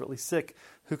and desperately sick.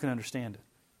 Who can understand it?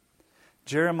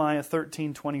 Jeremiah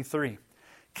 13:23.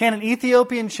 Can an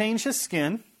Ethiopian change his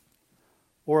skin,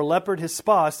 or a leopard his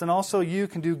spots, and also you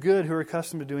can do good who are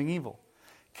accustomed to doing evil?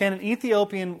 Can an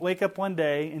Ethiopian wake up one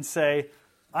day and say,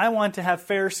 I want to have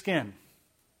fair skin?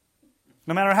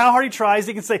 No matter how hard he tries,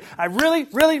 he can say, I really,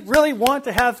 really, really want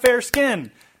to have fair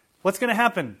skin. What's going to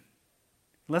happen?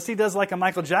 Unless he does like a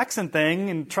Michael Jackson thing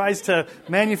and tries to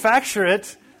manufacture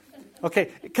it. Okay,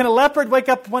 can a leopard wake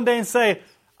up one day and say,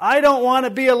 I don't want to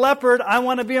be a leopard, I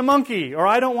want to be a monkey. Or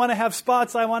I don't want to have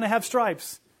spots, I want to have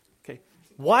stripes. Okay,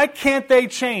 why can't they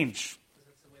change?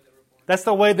 That's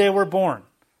the way they were born.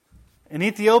 An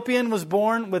Ethiopian was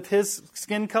born with his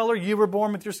skin color. You were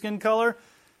born with your skin color.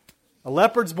 A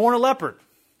leopard's born a leopard.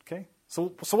 Okay,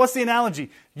 so what's the analogy?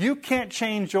 You can't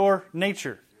change your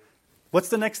nature. What's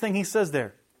the next thing he says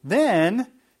there? Then,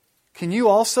 can you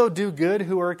also do good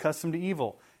who are accustomed to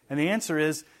evil? And the answer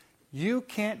is, you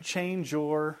can't change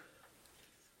your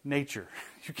nature.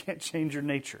 You can't change your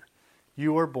nature.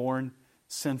 You are born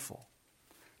sinful.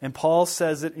 And Paul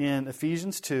says it in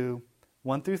Ephesians 2,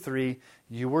 1 through 3,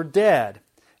 you were dead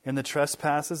in the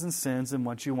trespasses and sins in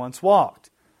which you once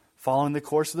walked, following the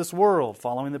course of this world,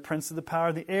 following the prince of the power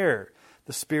of the air,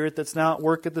 the spirit that's now at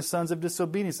work at the sons of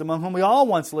disobedience, among whom we all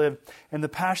once lived in the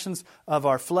passions of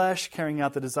our flesh, carrying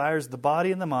out the desires of the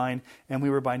body and the mind, and we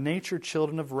were by nature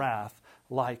children of wrath,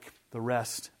 like the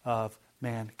rest of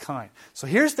mankind. So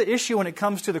here's the issue when it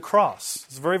comes to the cross.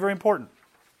 It's very, very important.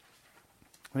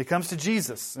 When it comes to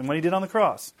Jesus and what He did on the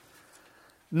cross.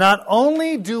 Not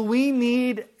only do we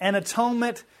need an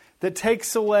atonement that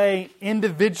takes away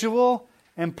individual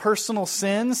and personal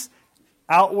sins,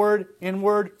 outward,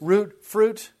 inward, root,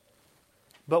 fruit,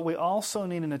 but we also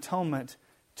need an atonement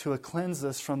to cleanse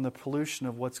us from the pollution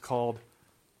of what's called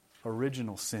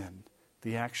original sin,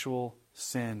 the actual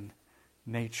sin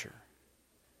nature.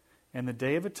 And the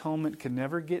Day of Atonement could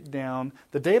never get down.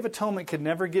 The Day of Atonement could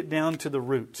never get down to the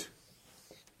root.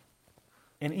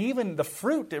 And even the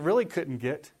fruit, it really couldn't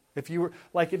get. If you were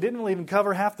like, it didn't really even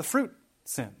cover half the fruit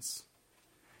sins.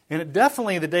 And it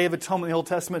definitely, the Day of Atonement in the Old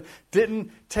Testament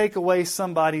didn't take away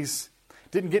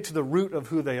didn't get to the root of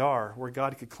who they are, where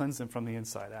God could cleanse them from the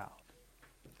inside out.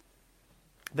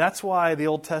 That's why the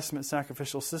Old Testament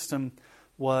sacrificial system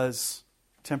was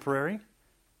temporary.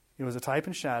 It was a type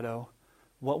and shadow.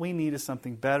 What we need is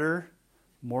something better,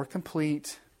 more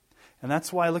complete. And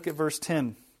that's why I look at verse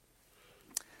 10.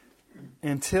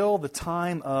 Until the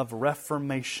time of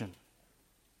Reformation.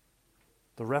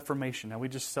 The Reformation. Now, we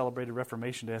just celebrated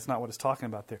Reformation Day. That's not what it's talking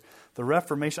about there. The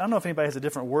Reformation. I don't know if anybody has a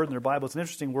different word in their Bible. It's an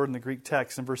interesting word in the Greek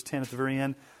text in verse 10 at the very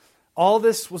end. All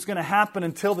this was going to happen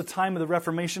until the time of the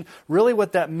Reformation. Really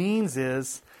what that means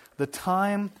is the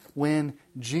time when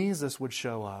Jesus would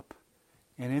show up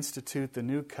and institute the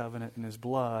new covenant in His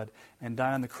blood and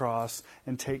die on the cross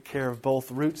and take care of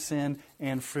both root sin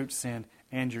and fruit sin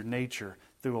and your nature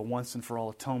through a once-and-for-all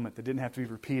atonement that didn't have to be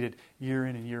repeated year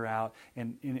in and year out.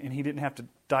 And He didn't have to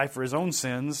die for His own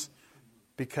sins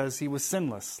because He was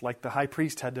sinless, like the high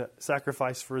priest had to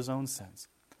sacrifice for his own sins.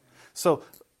 So,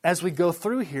 as we go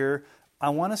through here, I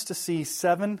want us to see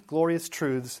 7 glorious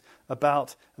truths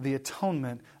about the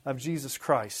atonement of Jesus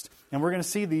Christ. And we're going to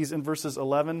see these in verses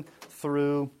 11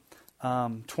 through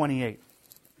 28.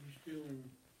 You still in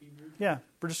Hebrews? Yeah,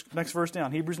 we're just next verse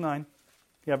down. Hebrews 9.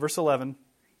 Yeah, verse 11.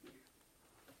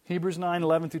 Hebrews 9,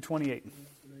 11 through 28. But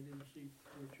I didn't see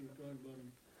what you were talking about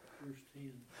in verse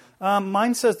 10.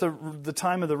 Mine says the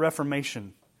time of the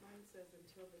Reformation. Mine says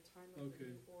until the time of the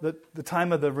new order. The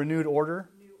time of the renewed order.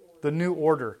 The new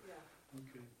order.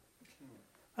 Okay.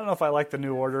 I don't know if I like the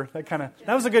New Order. That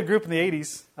was a good group in the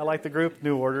 80s. I like the group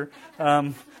New Order.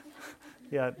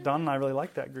 Yeah, Don and I really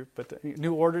like that group. But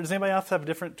New Order. Does anybody else have a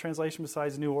different translation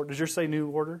besides New Order? Does yours say New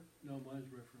Order? No, mine's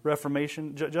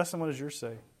Reformation. Justin, what does yours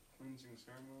say? Cleansing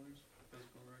ceremonies,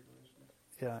 physical regulations.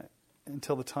 Yeah,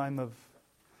 until the time of...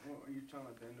 Well, are you talking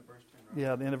about the end of verse 10, right?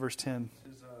 Yeah, the end of verse 10.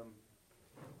 It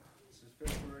says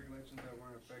physical regulations that were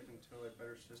in effect until a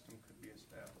better system could be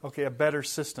established. Okay, a better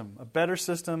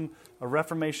system, a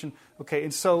reformation. Okay,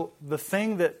 and so the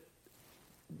thing that,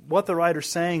 what the writer's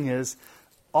saying is,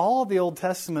 all of the Old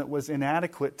Testament was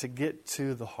inadequate to get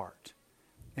to the heart.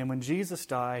 And when Jesus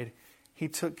died, He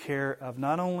took care of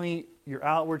not only your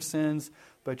outward sins,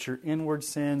 but your inward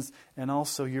sins, and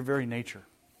also your very nature.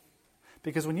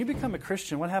 Because when you become a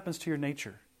Christian, what happens to your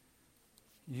nature?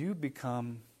 You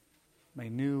become a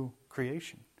new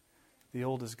creation. The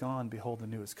old is gone, behold, the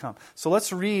new has come. So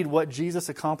let's read what Jesus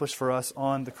accomplished for us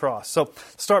on the cross. So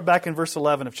start back in verse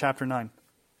 11 of chapter 9.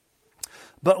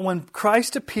 But when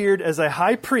Christ appeared as a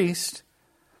high priest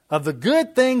of the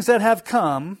good things that have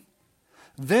come,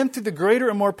 then through the greater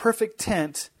and more perfect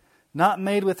tent, not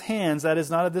made with hands, that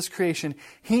is not of this creation,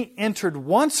 He entered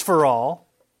once for all.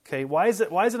 Okay, why is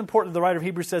it important that the writer of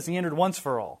Hebrews says He entered once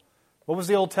for all? What was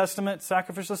the Old Testament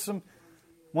sacrificial system?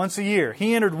 Once a year.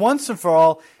 He entered once and for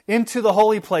all into the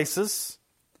holy places,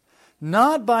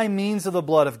 not by means of the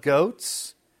blood of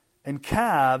goats and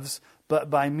calves, but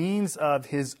by means of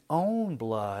His own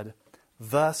blood,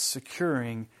 thus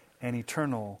securing an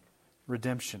eternal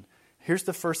redemption. Here's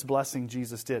the first blessing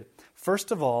Jesus did.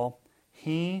 First of all,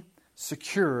 He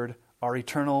secured our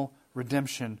eternal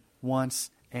redemption once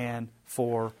and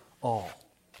for all.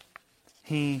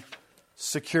 He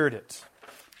secured it.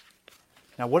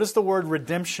 Now, what does the word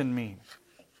redemption mean?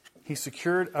 He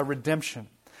secured a redemption.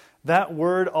 That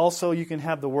word also, you can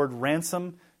have the word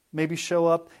ransom maybe show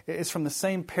up. It's from the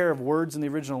same pair of words in the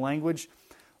original language.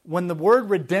 When the word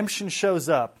redemption shows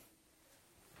up,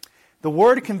 the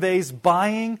word conveys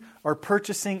buying or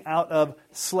purchasing out of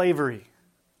slavery.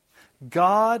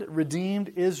 God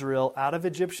redeemed Israel out of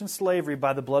Egyptian slavery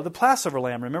by the blood of the Passover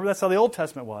lamb. Remember, that's how the Old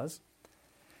Testament was.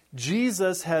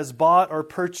 Jesus has bought or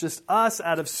purchased us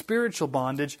out of spiritual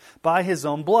bondage by His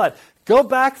own blood. Go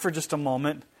back for just a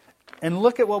moment and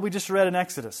look at what we just read in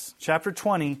Exodus, chapter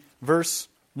 20, verse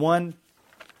 1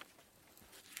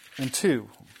 and 2.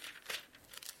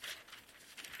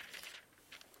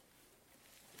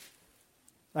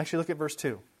 Actually, look at verse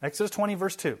 2. Exodus 20,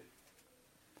 verse 2.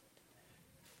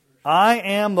 I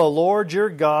am the Lord your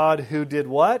God who did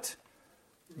what?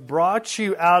 Brought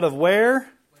you out of where?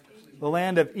 The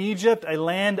land of Egypt, a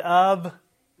land of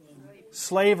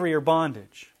slavery or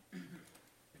bondage.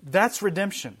 That's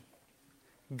redemption.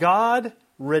 God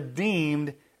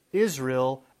redeemed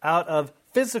Israel out of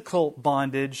physical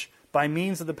bondage by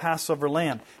means of the Passover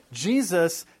lamb.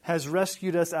 Jesus has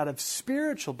rescued us out of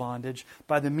spiritual bondage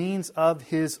by the means of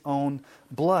His own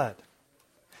blood.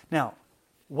 Now,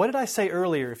 what did I say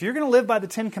earlier? If you're going to live by the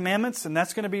Ten Commandments and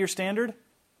that's going to be your standard,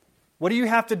 what do you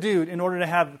have to do in order to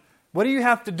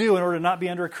not be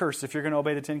under a curse if you're going to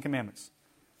obey the Ten Commandments?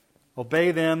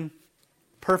 Obey them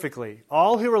perfectly.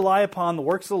 All who rely upon the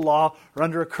works of the law are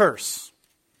under a curse.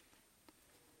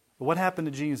 But what happened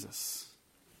to Jesus?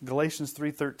 Galatians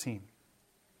 3:13.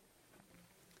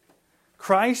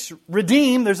 Christ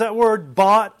redeemed, there's that word,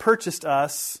 bought, purchased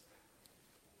us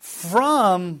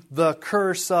from the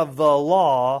curse of the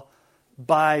law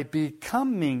by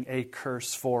becoming a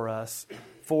curse for us.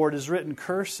 For it is written,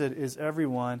 cursed is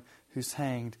everyone who's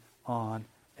hanged on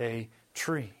a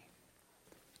tree.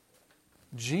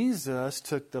 Jesus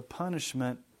took the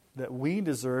punishment that we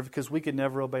deserve because we could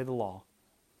never obey the law.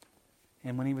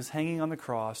 And when He was hanging on the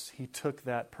cross, He took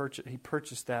that He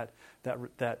purchased that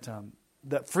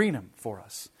freedom for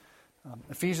us.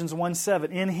 Ephesians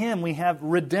 1:7. In Him we have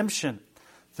redemption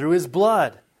through His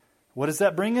blood. What does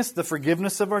that bring us? The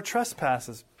forgiveness of our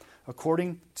trespasses,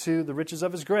 according to the riches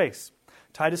of His grace.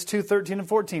 Titus 2:13 and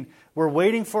 14. We're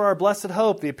waiting for our blessed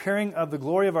hope, the appearing of the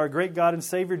glory of our great God and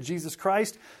Savior, Jesus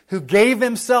Christ, who gave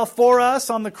Himself for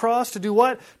us on the cross to do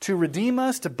what? To redeem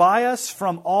us, to buy us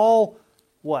from all,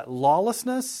 what?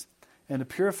 Lawlessness, and to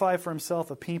purify for Himself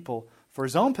a people for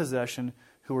His own possession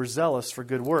who are zealous for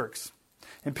good works.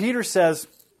 And Peter says,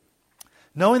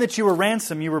 knowing that you were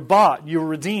ransomed, you were bought, you were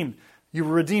redeemed. You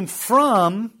were redeemed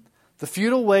from the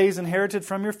feudal ways inherited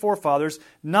from your forefathers.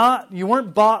 You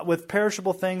weren't bought with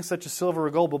perishable things such as silver or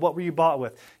gold, but what were you bought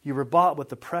with? You were bought with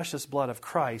the precious blood of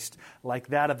Christ, like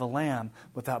that of a lamb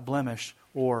without blemish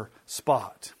or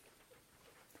spot.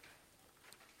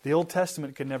 The Old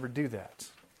Testament could never do that.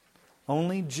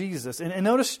 Only Jesus. And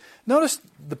notice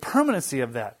the permanency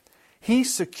of that. He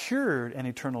secured an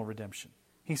eternal redemption.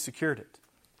 He secured it.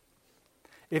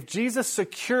 If Jesus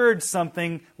secured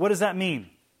something, what does that mean?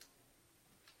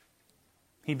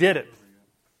 He did it.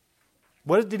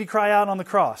 What did He cry out on the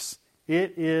cross?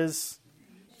 It is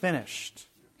finished.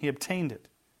 He obtained it.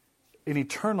 An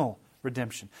eternal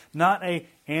redemption. Not an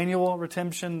annual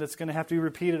redemption that's going to have to be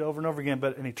repeated over and over again,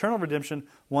 but an eternal redemption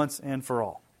once and for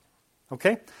all.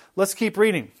 Okay? Let's keep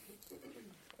reading.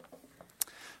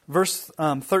 Verse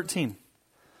 13.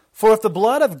 For if the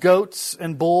blood of goats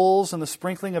and bulls and the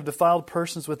sprinkling of defiled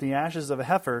persons with the ashes of a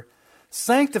heifer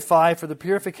sanctify for the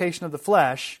purification of the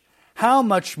flesh, how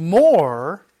much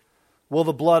more will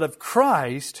the blood of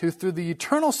Christ, who through the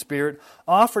eternal Spirit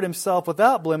offered Himself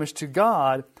without blemish to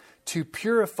God, to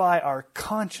purify our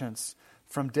conscience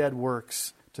from dead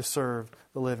works to serve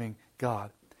the living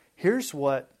God. Here's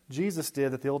what Jesus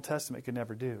did that the Old Testament could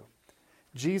never do.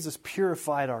 Jesus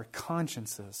purified our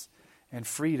consciences and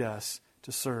freed us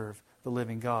to serve the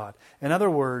living God. In other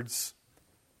words,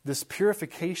 this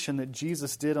purification that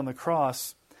Jesus did on the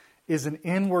cross is an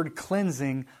inward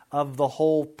cleansing of the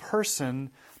whole person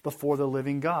before the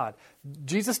living God.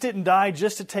 Jesus didn't die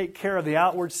just to take care of the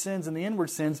outward sins and the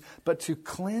inward sins, but to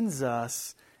cleanse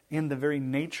us in the very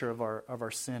nature of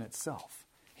our sin itself.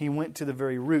 He went to the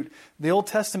very root. The Old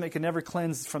Testament could never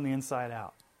cleanse from the inside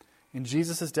out. And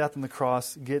Jesus' death on the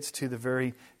cross gets to the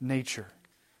very nature.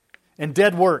 And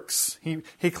dead works.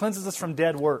 He cleanses us from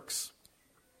dead works.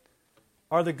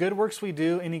 Are the good works we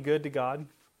do any good to God?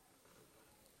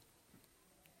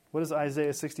 What does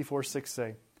Isaiah 64:6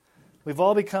 say? We've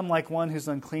all become like one who's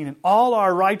unclean, and all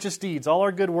our righteous deeds, all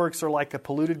our good works are like a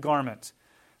polluted garment.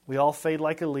 We all fade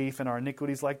like a leaf, and our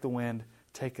iniquities like the wind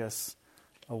take us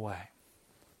away.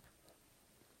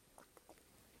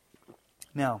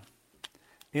 Now,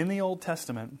 in the Old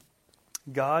Testament,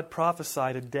 God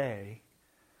prophesied a day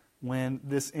when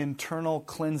this internal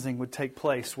cleansing would take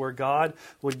place, where God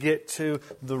would get to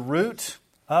the root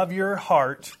of your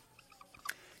heart,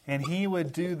 and He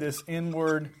would do this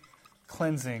inward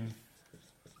cleansing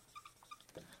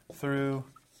through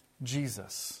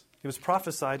Jesus. It was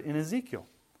prophesied in Ezekiel.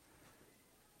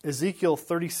 Ezekiel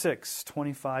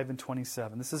 36:25 and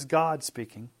 27. This is God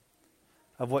speaking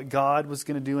of what God was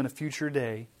going to do in a future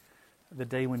day, the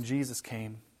day when Jesus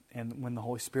came and when the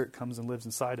Holy Spirit comes and lives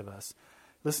inside of us.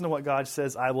 Listen to what God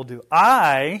says I will do.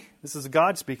 This is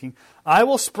God speaking, I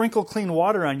will sprinkle clean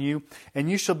water on you, and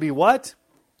you shall be what?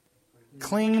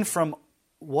 Clean from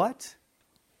what?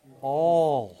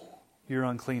 All your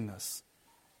uncleanness.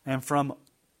 And from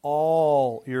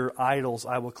all your idols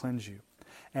I will cleanse you.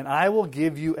 And I will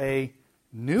give you a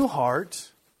new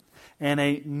heart, and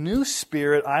a new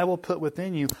spirit I will put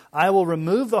within you. I will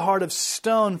remove the heart of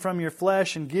stone from your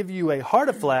flesh and give you a heart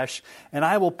of flesh, and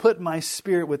I will put my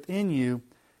spirit within you.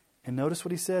 And notice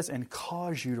what He says, and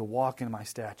cause you to walk in my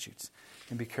statutes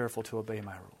and be careful to obey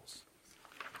my rules.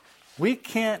 We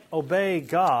can't obey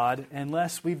God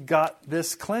unless we've got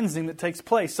this cleansing that takes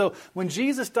place. So when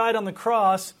Jesus died on the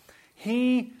cross,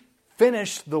 He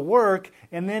finished the work,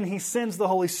 and then He sends the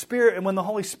Holy Spirit. And when the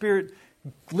Holy Spirit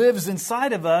lives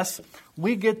inside of us,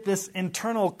 we get this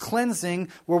internal cleansing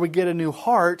where we get a new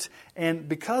heart. And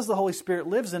because the Holy Spirit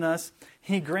lives in us,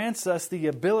 He grants us the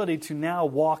ability to now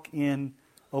walk in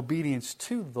obedience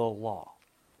to the law.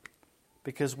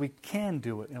 Because we can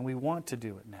do it and we want to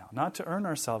do it now. Not to earn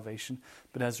our salvation,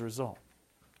 but as a result.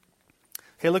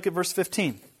 Okay, look at verse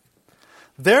 15.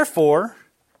 Therefore,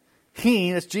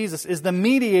 He, that's Jesus, is the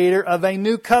mediator of a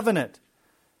new covenant,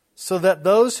 so that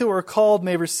those who are called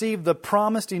may receive the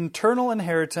promised eternal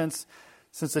inheritance,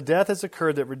 since a death has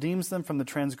occurred that redeems them from the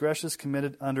transgressions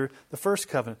committed under the first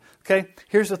covenant. Okay,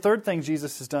 here's the third thing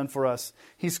Jesus has done for us.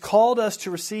 He's called us to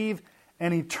receive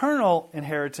an eternal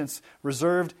inheritance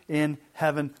reserved in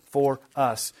heaven for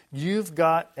us. You've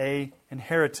got an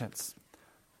inheritance.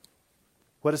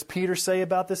 What does Peter say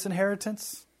about this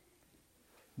inheritance?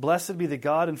 Blessed be the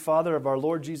God and Father of our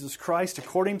Lord Jesus Christ.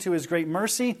 According to His great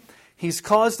mercy, He's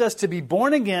caused us to be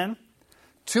born again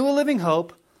to a living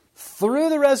hope through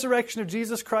the resurrection of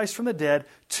Jesus Christ from the dead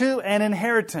to an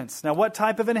inheritance. Now, what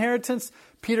type of inheritance?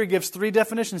 Peter gives three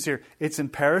definitions here. It's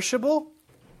imperishable,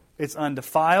 it's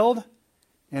undefiled,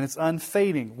 and it's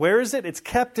unfading. Where is it? It's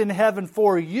kept in heaven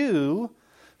for you,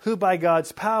 who by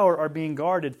God's power are being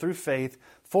guarded through faith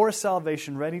for a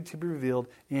salvation ready to be revealed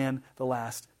in the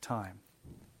last time.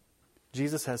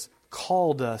 Jesus has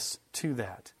called us to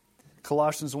that.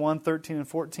 Colossians 1:13 and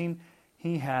 14,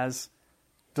 He has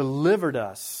delivered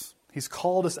us. He's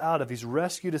called us out of, He's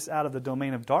rescued us out of the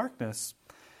domain of darkness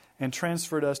and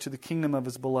transferred us to the kingdom of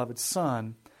His beloved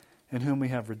Son, in whom we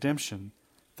have redemption,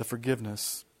 the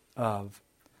forgiveness of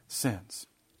sins.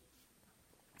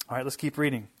 All right, let's keep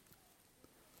reading.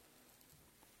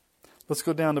 Let's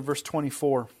go down to verse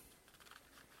 24.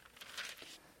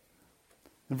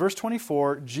 In verse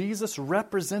 24, Jesus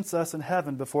represents us in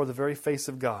heaven before the very face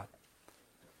of God.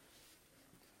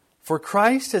 For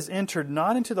Christ has entered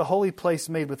not into the holy place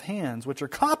made with hands, which are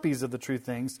copies of the true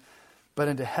things, but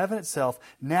into heaven itself,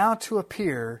 now to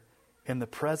appear in the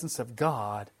presence of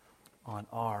God on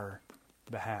our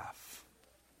behalf.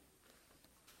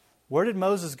 Where did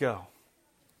Moses go?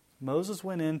 Moses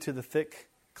went into the thick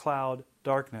cloud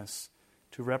darkness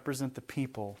to represent the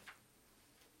people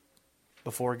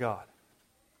before God.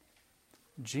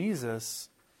 Jesus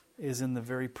is in the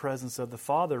very presence of the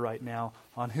Father right now.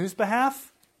 On whose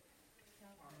behalf?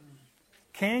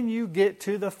 Can you get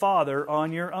to the Father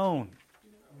on your own?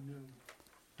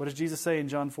 What does Jesus say in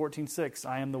John 14:6?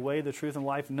 I am the way, the truth, and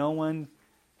life. No one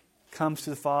comes to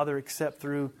the Father except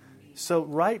through. So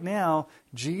right now,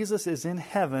 Jesus is in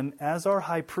heaven as our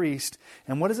high priest.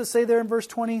 And what does it say there in verse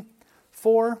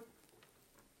 24?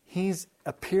 He's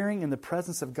appearing in the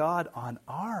presence of God on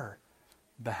our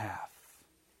behalf.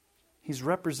 He's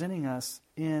representing us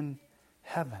in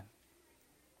heaven.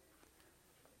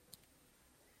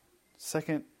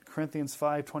 2 Corinthians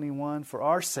 5:21, for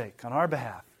our sake, on our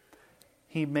behalf,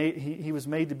 He was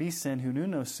made to be sin who knew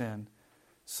no sin,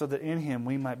 so that in Him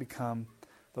we might become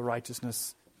the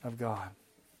righteousness of God.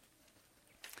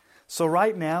 So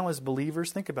right now, as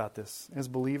believers, think about this. As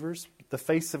believers, the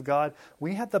face of God,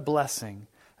 we have the blessing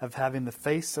of having the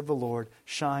face of the Lord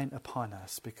shine upon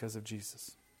us because of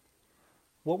Jesus.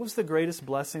 What was the greatest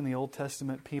blessing the Old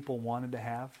Testament people wanted to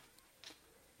have?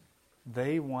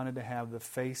 They wanted to have the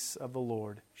face of the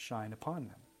Lord shine upon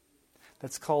them.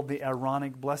 That's called the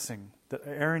Aaronic blessing that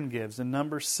Aaron gives in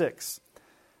Numbers 6.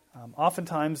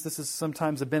 Oftentimes, this is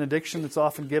sometimes a benediction that's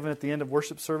often given at the end of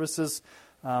worship services.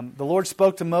 The Lord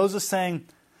spoke to Moses saying,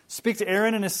 speak to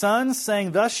Aaron and his sons,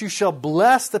 saying, thus you shall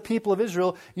bless the people of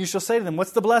Israel. You shall say to them,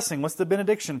 what's the blessing? What's the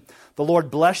benediction? The Lord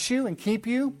bless you and keep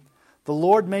you. The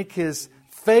Lord make His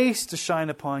face to shine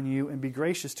upon you and be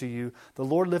gracious to you. The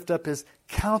Lord lift up His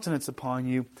countenance upon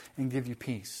you and give you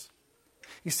peace.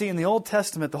 You see, in the Old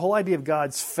Testament, the whole idea of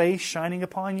God's face shining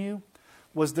upon you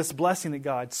was this blessing that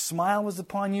God's smile was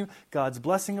upon you, God's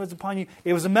blessing was upon you.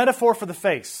 It was a metaphor for the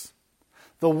face.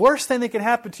 The worst thing that could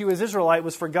happen to you as Israelite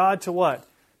was for God to what?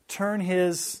 Turn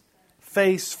His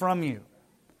face from you.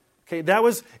 Okay, that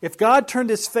was, if God turned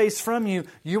His face from you,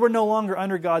 you were no longer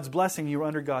under God's blessing, you were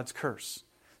under God's curse.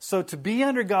 So to be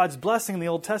under God's blessing in the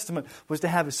Old Testament was to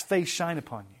have His face shine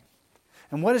upon you.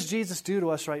 And what does Jesus do to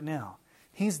us right now?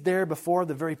 He's there before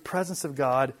the very presence of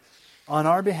God on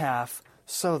our behalf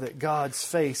so that God's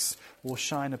face will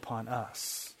shine upon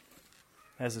us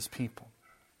as His people.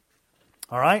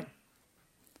 All right?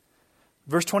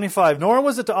 Verse 25, nor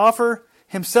was it to offer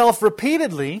Himself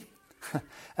repeatedly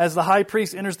as the high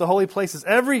priest enters the holy places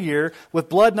every year with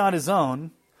blood not his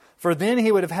own, for then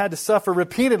He would have had to suffer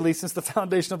repeatedly since the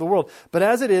foundation of the world. But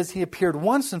as it is, He appeared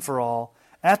once and for all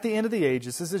at the end of the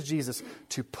ages, this is Jesus,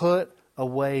 to put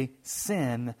away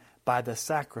sin by the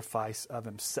sacrifice of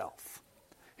Himself.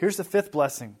 Here's the fifth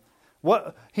blessing.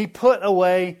 He put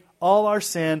away all our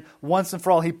sin once and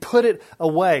for all. He put it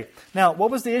away. Now,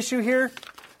 what was the issue here?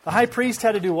 The high priest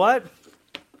had to do what?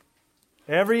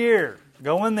 Every year,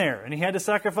 go in there. And he had to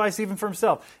sacrifice even for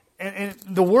himself. And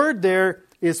the word there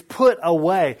is put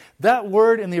away. That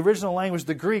word in the original language,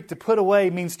 the Greek, to put away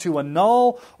means to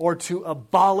annul or to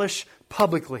abolish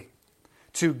publicly.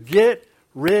 To get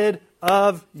rid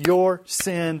of your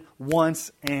sin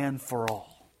once and for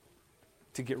all.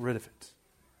 To get rid of it.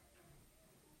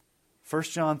 1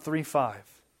 John 3:5.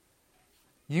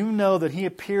 You know that He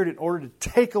appeared in order to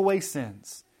take away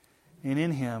sins, and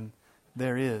in Him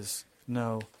there is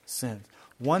no sin.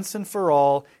 Once and for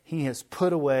all, He has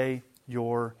put away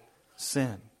your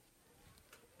sin.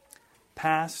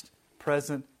 Past,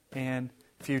 present, and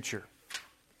future.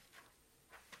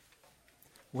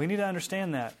 We need to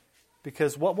understand that,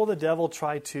 because what will the devil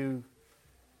try to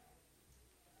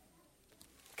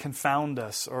confound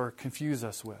us or confuse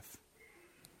us with?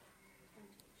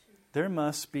 There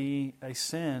must be a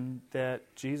sin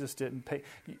that Jesus didn't pay.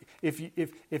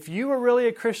 If you were really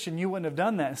a Christian, you wouldn't have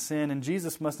done that sin, and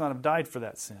Jesus must not have died for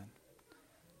that sin.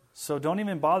 So don't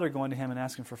even bother going to Him and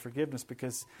asking for forgiveness,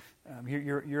 because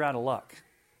you're out of luck.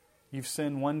 You've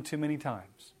sinned one too many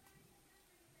times.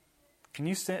 Can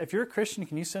you sin? If you're a Christian,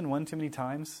 can you sin one too many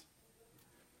times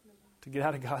to get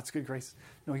out of God's good grace?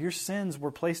 No, your sins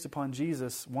were placed upon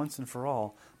Jesus once and for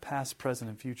all, past, present,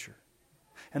 and future.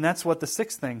 And that's what the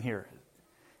sixth thing here is.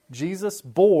 Jesus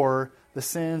bore the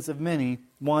sins of many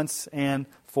once and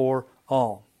for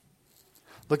all.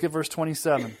 Look at verse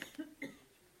 27.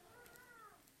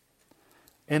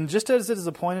 And just as it is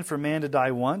appointed for man to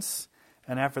die once,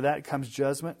 and after that comes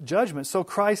judgment, so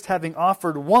Christ, having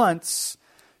offered once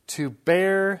to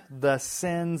bear the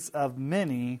sins of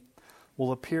many,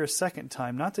 will appear a second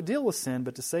time, not to deal with sin,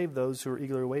 but to save those who are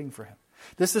eagerly waiting for Him.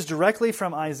 This is directly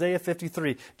from Isaiah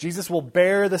 53. Jesus will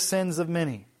bear the sins of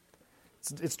many.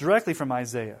 It's directly from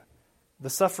Isaiah. The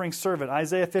suffering servant,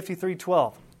 Isaiah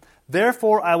 53:12.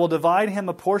 Therefore I will divide him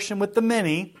a portion with the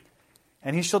many,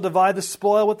 and he shall divide the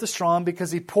spoil with the strong,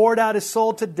 because he poured out his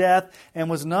soul to death and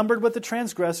was numbered with the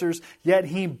transgressors, yet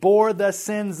he bore the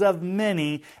sins of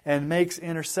many and makes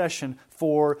intercession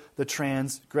for the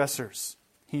transgressors.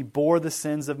 He bore the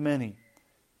sins of many.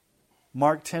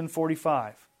 Mark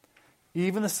 10:45.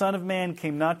 Even the Son of Man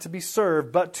came not to be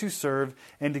served, but to serve,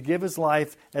 and to give His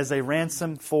life as a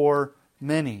ransom for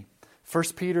many.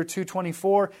 1 Peter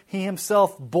 2:24, He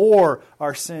Himself bore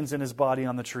our sins in His body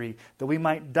on the tree, that we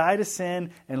might die to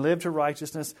sin and live to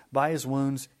righteousness. By His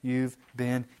wounds you've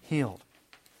been healed.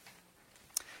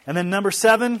 And then number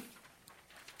 7,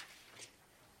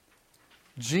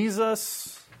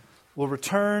 Jesus will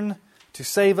return to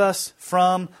save us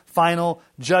from final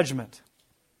judgment.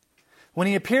 When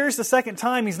He appears the second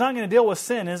time, He's not going to deal with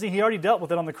sin, is He? He already dealt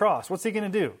with it on the cross. What's He going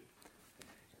to do?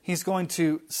 He's going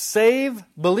to save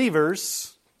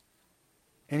believers,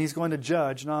 and He's going to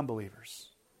judge non-believers.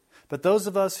 But those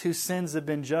of us whose sins have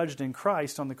been judged in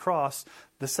Christ on the cross,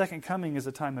 the second coming is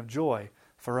a time of joy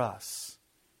for us.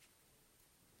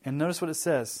 And notice what it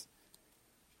says.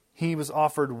 He was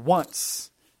offered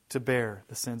once to bear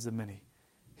the sins of many.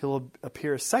 He'll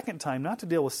appear a second time, not to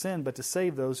deal with sin, but to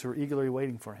save those who are eagerly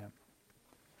waiting for Him.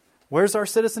 Where's our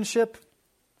citizenship?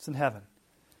 It's in heaven.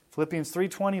 Philippians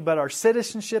 3:20, but our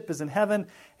citizenship is in heaven,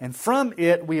 and from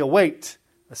it we await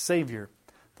a Savior,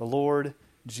 the Lord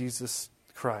Jesus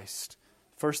Christ.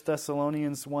 1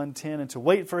 Thessalonians 1:10, and to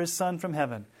wait for His Son from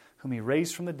heaven, whom He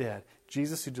raised from the dead,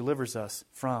 Jesus who delivers us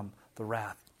from the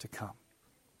wrath to come.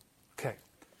 Okay,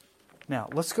 now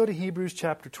let's go to Hebrews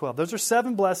chapter 12. Those are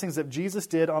 7 blessings that Jesus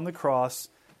did on the cross.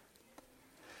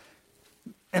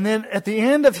 And then at the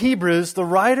end of Hebrews, the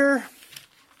writer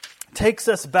takes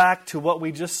us back to what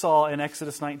we just saw in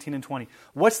Exodus 19 and 20.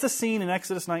 What's the scene in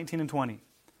Exodus 19 and 20?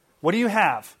 What do you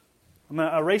have? I'm going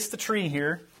to erase the tree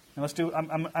here, and let's do.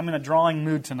 I'm in a drawing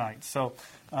mood tonight. So,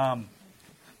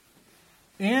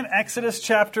 in Exodus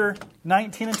chapter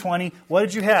 19 and 20, what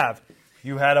did you have?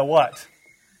 You had a what?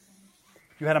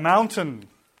 You had a mountain.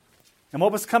 And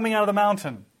what was coming out of the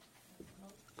mountain?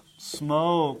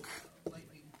 Smoke.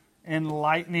 And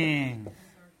lightning.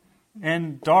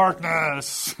 And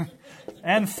darkness.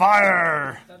 And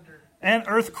fire. And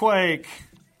earthquake.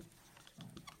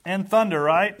 And thunder,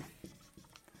 right?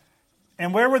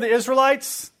 And where were the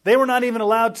Israelites? They were not even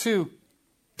allowed to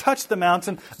touch the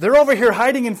mountain. They're over here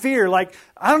hiding in fear, like,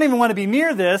 I don't even want to be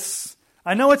near this.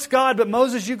 I know it's God, but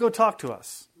Moses, you go talk to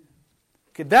us.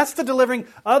 Okay, that's the delivering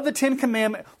of the 10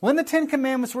 Commandments. When the 10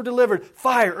 Commandments were delivered,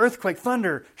 fire, earthquake,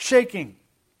 thunder, shaking.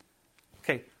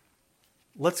 Okay,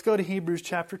 let's go to Hebrews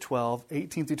chapter 12,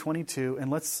 18 through 22, and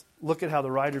let's look at how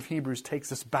the writer of Hebrews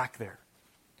takes us back there.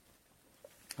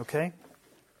 Okay?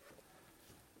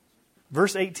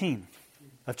 Verse 18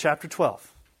 of chapter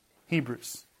 12,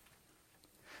 Hebrews.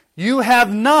 You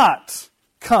have not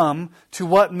come to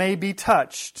what may be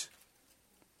touched,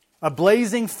 a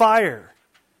blazing fire,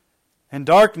 and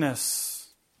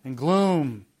darkness, and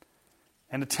gloom,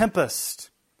 and a tempest,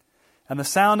 and the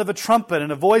sound of a trumpet,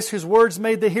 and a voice whose words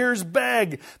made the hearers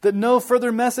beg that no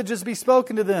further messages be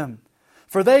spoken to them.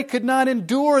 For they could not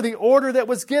endure the order that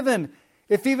was given.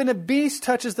 If even a beast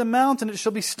touches the mountain, it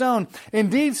shall be stoned.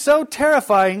 Indeed, so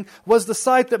terrifying was the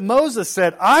sight that Moses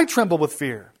said, I tremble with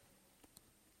fear.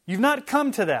 You've not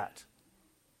come to that.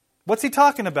 What's he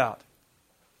talking about?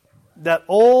 That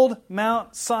old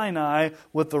Mount Sinai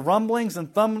with the rumblings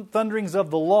and thunderings of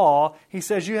the law, he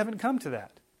says you haven't come to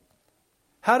that.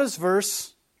 How does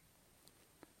verse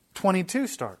 22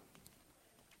 start?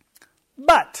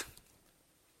 But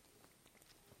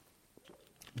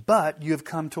you have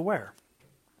come to where?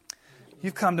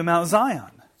 You've come to Mount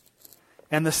Zion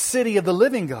and the city of the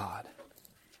living God,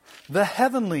 the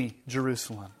heavenly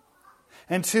Jerusalem,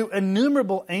 and to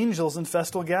innumerable angels in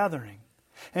festal gathering,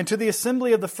 and to the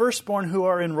assembly of the firstborn who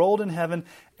are enrolled in heaven,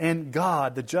 and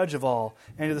God, the judge of all,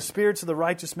 and to the spirits of the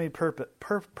righteous made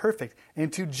perfect,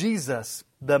 and to Jesus,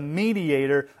 the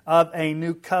mediator of a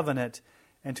new covenant,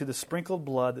 and to the sprinkled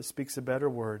blood that speaks a better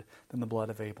word than the blood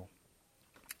of Abel.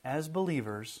 As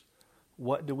believers,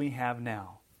 what do we have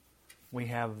now? We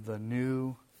have the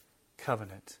new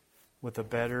covenant with a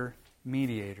better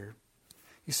mediator.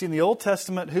 You see, in the Old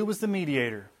Testament, who was the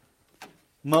mediator?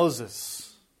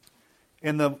 Moses.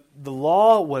 And the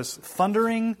law was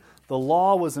thundering. The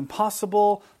law was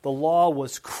impossible. The law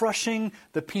was crushing.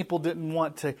 The people didn't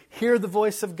want to hear the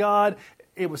voice of God.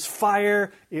 It was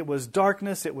fire. It was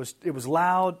darkness. It was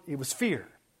loud. It was fear.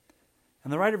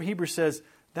 And the writer of Hebrews says,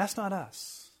 that's not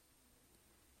us.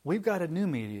 We've got a new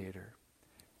mediator,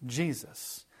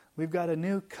 Jesus. We've got a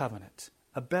new covenant,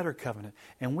 a better covenant.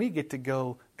 And we get to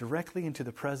go directly into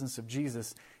the presence of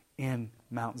Jesus in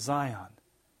Mount Zion,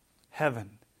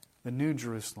 heaven, the New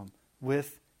Jerusalem,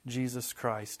 with Jesus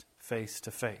Christ face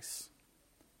to face.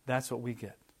 That's what we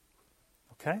get.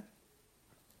 Okay?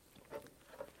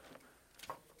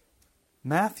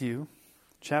 Matthew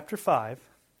chapter 5,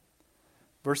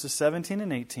 verses 17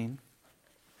 and 18,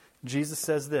 Jesus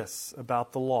says this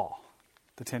about the law,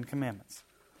 the Ten Commandments.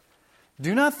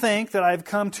 Do not think that I have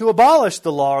come to abolish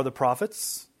the law or the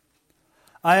prophets.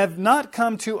 I have not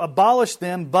come to abolish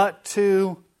them, but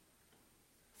to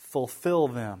fulfill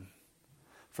them.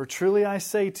 For truly I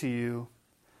say to you,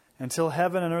 until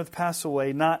heaven and earth pass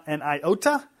away, not an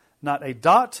iota, not a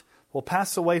dot, will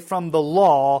pass away from the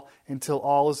law until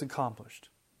all is accomplished.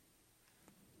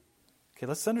 Okay,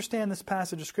 let's understand this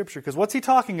passage of Scripture, because what's he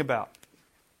talking about?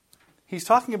 He's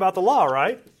talking about the law,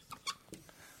 right?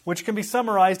 Which can be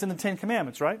summarized in the Ten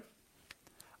Commandments, right?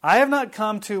 I have not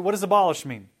come to, what does abolish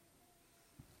mean?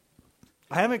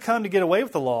 I haven't come to get away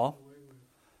with the law,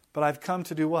 but I've come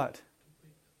to do what?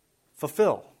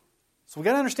 Fulfill. So we've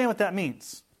got to understand what that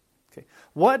means. Okay.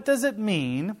 What does it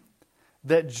mean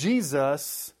that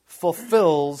Jesus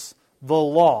fulfills the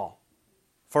law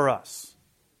for us?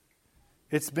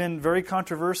 It's been very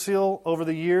controversial over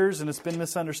the years, and it's been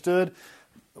misunderstood.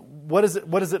 What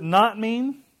does it not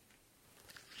mean?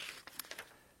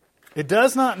 It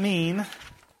does not mean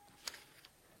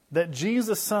that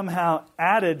Jesus somehow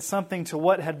added something to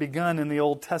what had begun in the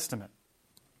Old Testament.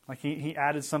 Like he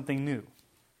added something new.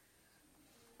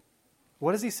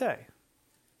 What does he say?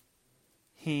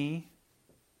 He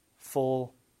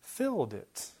fulfilled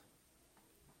it.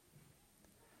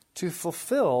 To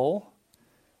fulfill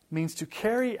means to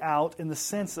carry out in the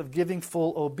sense of giving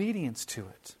full obedience to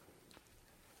it.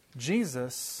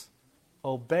 Jesus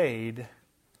obeyed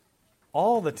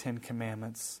all the Ten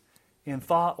Commandments in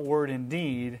thought, word, and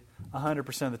deed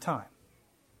 100% of the time.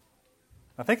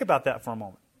 Now think about that for a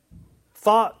moment.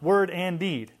 Thought, word, and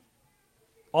deed.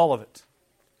 All of it.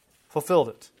 Fulfilled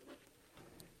it.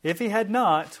 If he had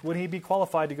not, would he be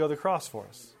qualified to go to the cross for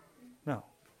us? No.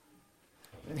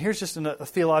 And here's just a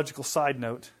theological side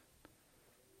note.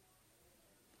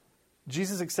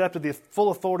 Jesus accepted the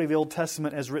full authority of the Old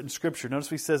Testament as written Scripture. Notice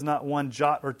he says not one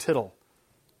jot or tittle.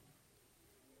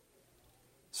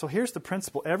 So here's the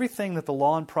principle. Everything that the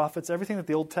law and prophets, everything that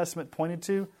the Old Testament pointed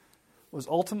to, was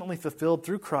ultimately fulfilled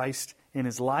through Christ in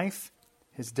His life,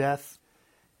 His death,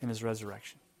 and His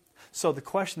resurrection. So the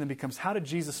question then becomes, how did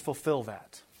Jesus fulfill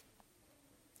that?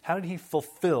 How did He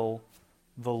fulfill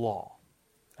the law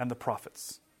and the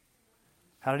prophets?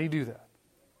 How did He do that?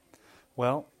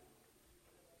 Well,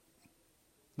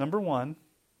 number one,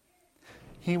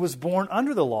 He was born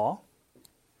under the law,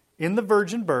 in the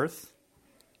virgin birth,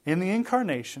 in the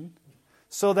incarnation,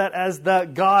 so that as the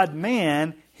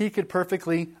God-man, He could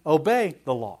perfectly obey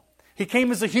the law. He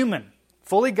came as a human,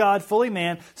 fully God, fully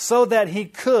man, so that He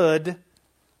could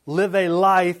live a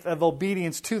life of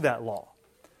obedience to that law.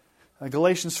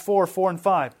 Galatians 4 and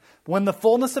 5. When the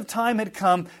fullness of time had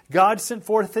come, God sent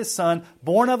forth His Son,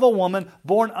 born of a woman,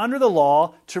 born under the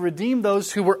law, to redeem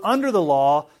those who were under the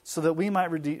law, so that we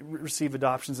might receive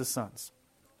adoptions as sons.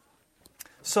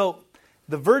 So,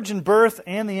 the virgin birth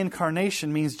and the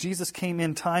incarnation means Jesus came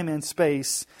in time and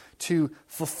space to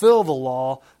fulfill the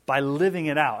law by living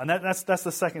it out. And that's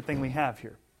the second thing we have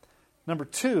here. Number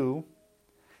two,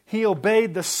 He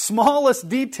obeyed the smallest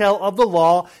detail of the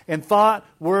law in thought,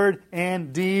 word,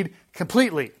 and deed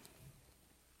completely.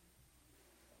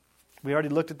 We already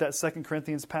looked at that 2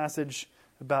 Corinthians passage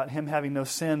about Him having no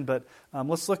sin, but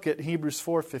let's look at Hebrews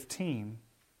 4:15.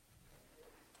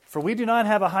 For we do not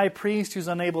have a high priest who's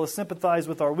unable to sympathize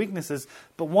with our weaknesses,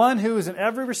 but one who in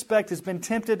every respect has been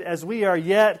tempted as we are,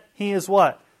 yet He is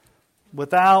what?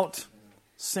 Without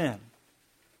sin.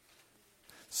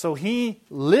 So He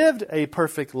lived a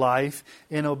perfect life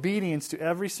in obedience to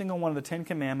every single one of the Ten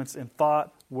Commandments in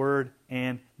thought, word,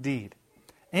 and deed.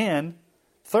 And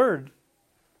third,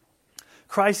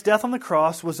 Christ's death on the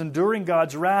cross was enduring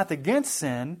God's wrath against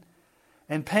sin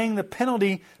and paying the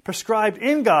penalty prescribed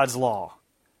in God's law,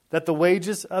 that the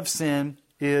wages of sin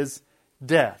is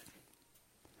death.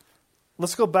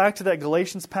 Let's go back to that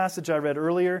Galatians passage I read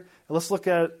earlier, and let's look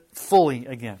at it fully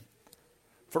again.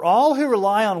 For all who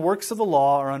rely on works of the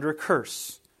law are under a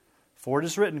curse. For it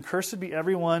is written, cursed be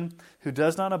everyone who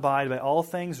does not abide by all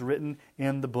things written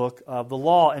in the book of the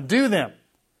law and do them.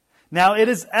 Now it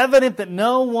is evident that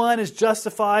no one is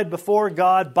justified before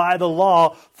God by the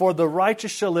law, for the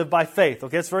righteous shall live by faith.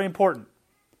 Okay, that's very important.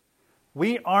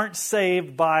 We aren't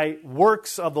saved by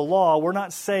works of the law. We're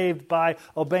not saved by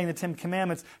obeying the Ten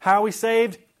Commandments. How are we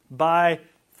saved? By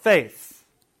faith.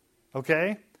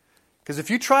 Okay? Because if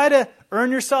you try to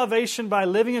earn your salvation by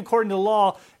living according to the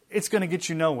law, it's going to get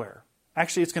you nowhere.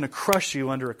 Actually, it's going to crush you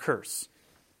under a curse.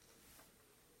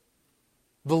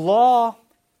 The law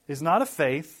is not of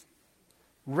faith.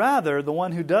 Rather, the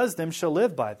one who does them shall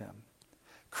live by them.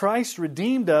 Christ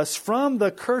redeemed us from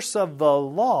the curse of the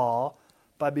law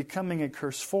by becoming a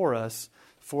curse for us.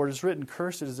 For it is written,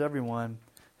 cursed is everyone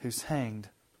who's hanged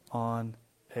on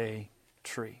a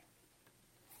tree.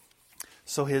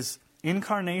 So his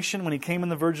incarnation, when he came in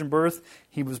the virgin birth,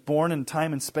 he was born in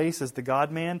time and space as the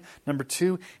God-man. Number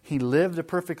 2, he lived a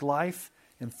perfect life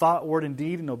in thought, word, and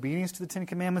deed in obedience to the Ten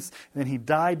Commandments. And then he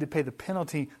died to pay the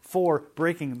penalty for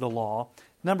breaking the law.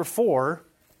 Number 4,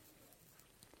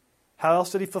 how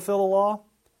else did he fulfill the law?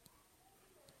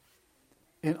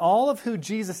 In all of who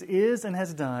Jesus is and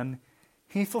has done,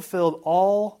 he fulfilled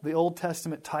all the Old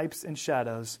Testament types and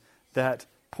shadows that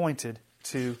pointed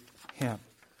to him.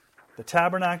 The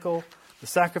tabernacle, the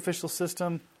sacrificial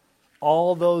system,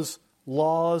 all those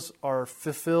laws are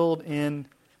fulfilled in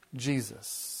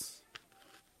Jesus.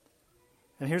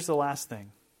 And here's the last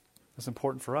thing that's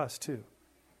important for us too.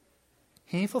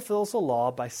 He fulfills the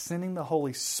law by sending the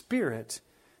Holy Spirit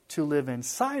to live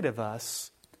inside of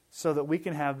us so that we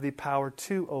can have the power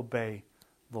to obey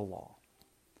the law.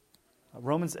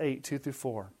 Romans 8,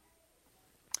 2-4.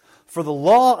 For the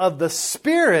law of the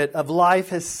Spirit of life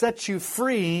has set you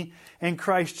free in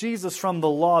Christ Jesus from the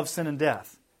law of sin and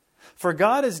death. For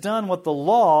God has done what the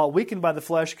law, weakened by the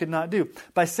flesh, could not do.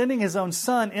 By sending His own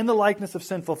Son in the likeness of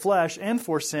sinful flesh and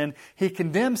for sin, He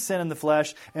condemned sin in the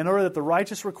flesh in order that the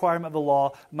righteous requirement of the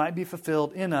law might be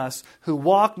fulfilled in us, who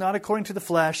walk not according to the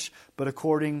flesh, but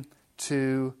according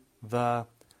to the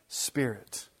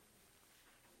Spirit.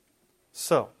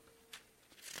 So,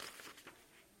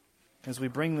 as we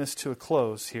bring this to a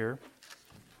close here,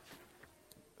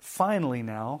 finally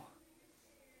now,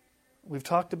 we've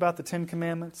talked about the Ten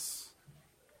Commandments.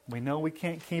 We know we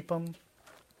can't keep them.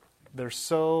 They're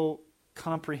so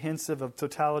comprehensive of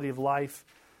totality of life.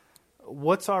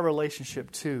 What's our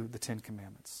relationship to the Ten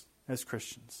Commandments as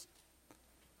Christians?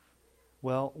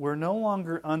 Well, we're no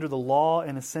longer under the law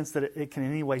in a sense that it can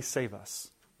in any way save us.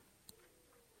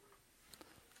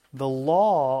 The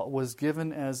law was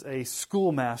given as a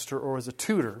schoolmaster or as a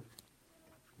tutor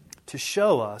to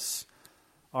show us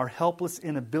our helpless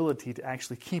inability to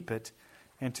actually keep it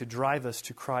and to drive us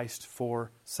to Christ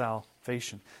for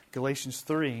salvation. Galatians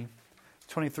 3,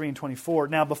 23 and 24.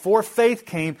 Now, before faith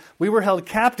came, we were held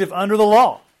captive under the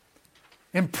law,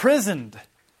 imprisoned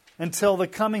until the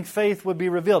coming faith would be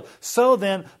revealed. So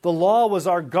then, the law was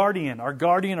our guardian,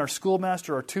 our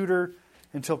schoolmaster, our tutor,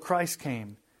 until Christ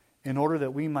came, in order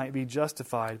that we might be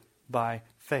justified by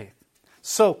faith.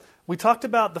 So, we talked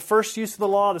about the first use of the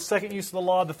law, the second use of the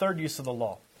law, the third use of the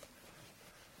law.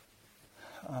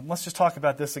 Let's just talk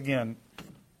about this again.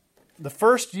 The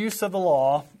first use of the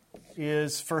law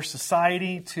is for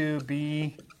society to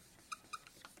be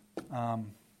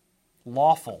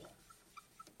lawful.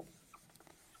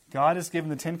 God has given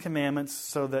the Ten Commandments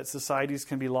so that societies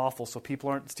can be lawful, so people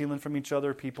aren't stealing from each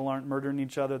other, people aren't murdering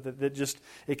each other.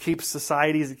 It keeps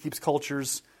societies, it keeps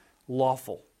cultures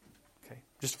lawful. Okay,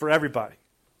 just for everybody.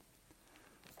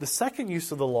 The second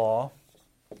use of the law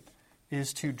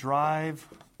is to drive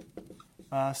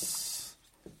us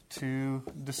to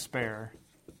despair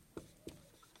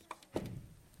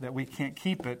that we can't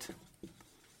keep it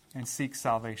and seek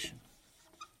salvation.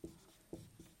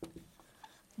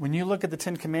 When you look at the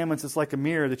Ten Commandments, it's like a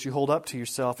mirror that you hold up to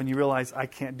yourself and you realize, I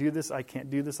can't do this, I can't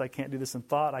do this, I can't do this in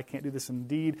thought, I can't do this in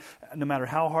deed. No matter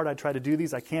how hard I try to do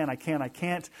these, I can't.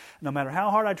 No matter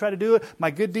how hard I try to do it, my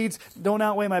good deeds don't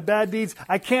outweigh my bad deeds.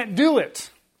 I can't do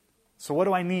it. So what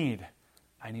do I need?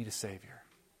 I need a Savior.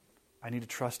 I need to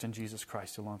trust in Jesus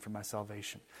Christ alone for my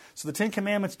salvation. So the Ten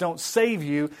Commandments don't save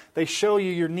you, they show you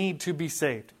your need to be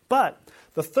saved. But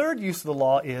the third use of the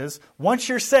law is, once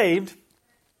you're saved,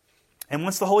 and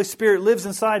once the Holy Spirit lives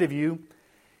inside of you,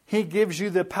 He gives you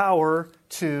the power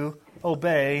to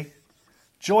obey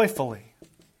joyfully.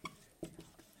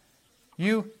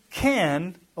 You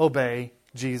can obey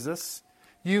Jesus.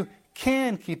 You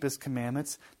can keep His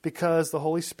commandments because the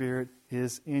Holy Spirit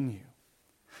is in you.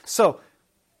 So,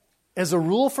 as a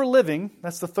rule for living,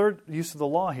 that's the third use of the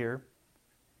law here,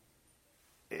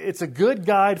 it's a good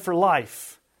guide for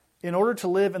life, in order to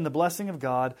live in the blessing of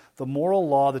God, the moral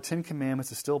law, the Ten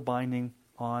Commandments, is still binding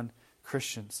on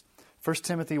Christians. 1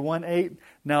 Timothy 1:8,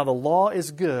 now the law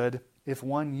is good if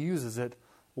one uses it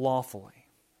lawfully.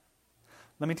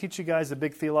 Let me teach you guys a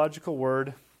big theological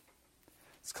word.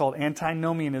 It's called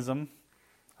antinomianism.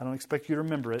 I don't expect you to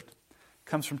remember it. It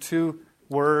comes from two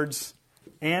words,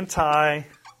 anti,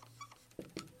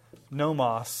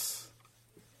 nomos.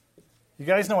 You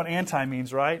guys know what anti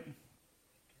means, right?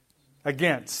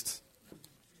 Against.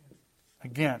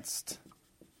 Against.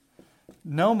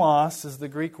 Nomos is the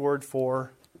Greek word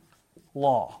for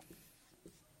law.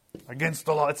 Against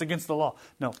the law. It's against the law.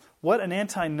 No. What an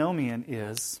antinomian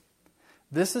is,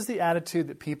 this is the attitude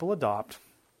that people adopt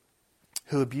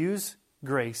who abuse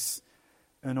grace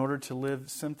in order to live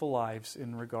sinful lives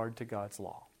in regard to God's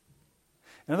law.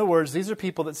 In other words, these are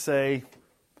people that say,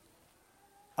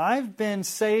 I've been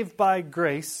saved by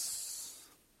grace.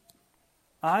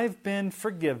 I've been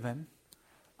forgiven.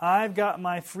 I've got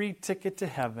my free ticket to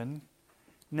heaven.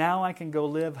 Now I can go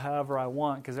live however I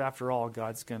want because after all,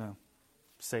 God's going to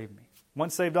save me.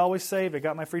 Once saved, always saved. I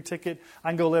got my free ticket. I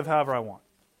can go live however I want.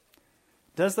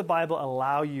 Does the Bible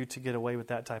allow you to get away with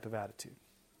that type of attitude?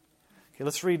 Okay,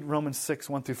 let's read Romans 6,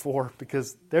 1 through 4,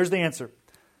 because there's the answer.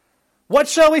 What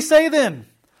shall we say then?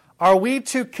 Are we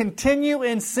to continue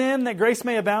in sin that grace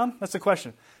may abound? That's the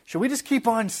question. Should we just keep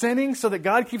on sinning so that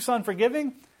God keeps on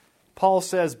forgiving? Paul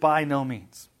says, by no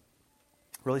means.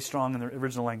 Really strong in the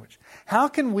original language. How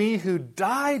can we who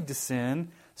died to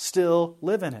sin still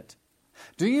live in it?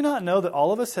 Do you not know that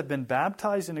all of us have been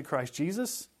baptized into Christ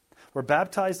Jesus? We're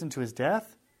baptized into His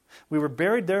death. We were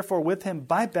buried, therefore, with Him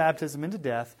by baptism into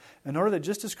death, in order that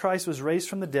just as Christ was raised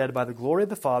from the dead by the glory of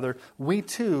the Father, we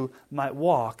too might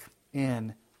walk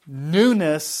in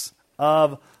newness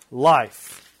of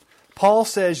life. Paul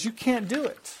says you can't do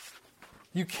it.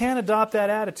 You can't adopt that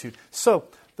attitude. So,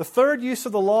 the third use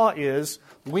of the law is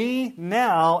we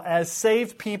now, as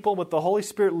saved people with the Holy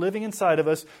Spirit living inside of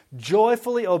us,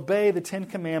 joyfully obey the Ten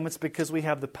Commandments because we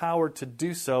have the power to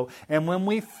do so. And when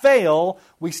we fail,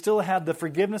 we still have the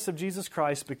forgiveness of Jesus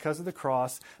Christ because of the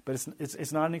cross, but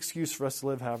it's not an excuse for us to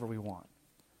live however we want.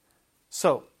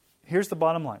 So, here's the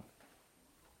bottom line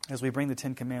as we bring the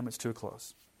Ten Commandments to a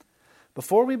close.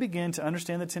 Before we begin to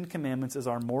understand the Ten Commandments as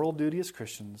our moral duty as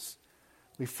Christians,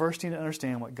 we first need to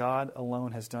understand what God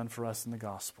alone has done for us in the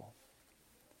gospel.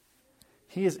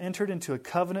 He has entered into a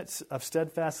covenant of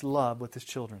steadfast love with His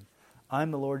children.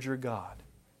 I'm the Lord your God.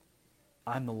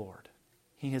 I'm the Lord.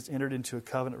 He has entered into a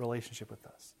covenant relationship with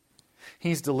us.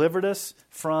 He's delivered us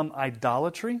from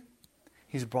idolatry.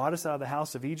 He's brought us out of the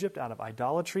house of Egypt, out of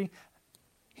idolatry.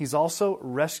 He's also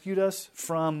rescued us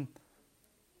from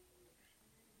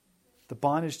the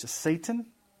bondage to Satan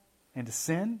and to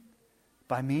sin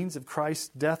by means of Christ's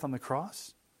death on the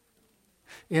cross.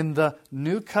 In the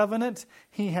new covenant,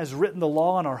 He has written the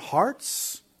law on our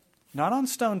hearts, not on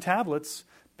stone tablets,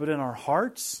 but in our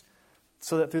hearts,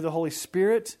 so that through the Holy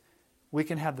Spirit we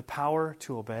can have the power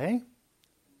to obey.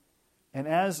 And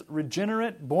as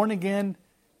regenerate, born-again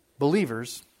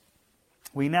believers,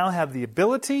 we now have the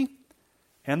ability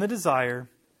and the desire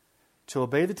to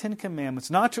obey the Ten Commandments,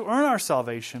 not to earn our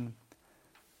salvation,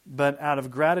 but out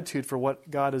of gratitude for what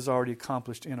God has already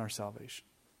accomplished in our salvation.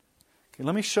 Okay,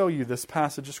 let me show you this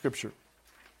passage of Scripture.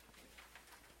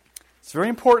 It's very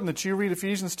important that you read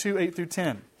Ephesians 2, 8 through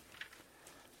 10.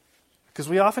 Because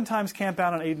we oftentimes camp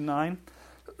out on 8 and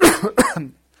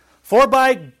 9. For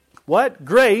by what?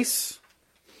 Grace,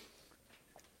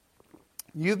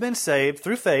 you've been saved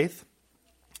through faith.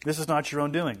 This is not your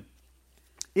own doing.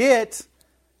 It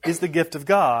is the gift of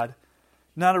God,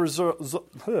 not a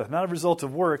result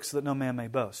of works, so that no man may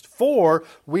boast. For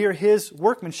we are His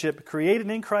workmanship, created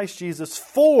in Christ Jesus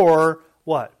for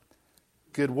what?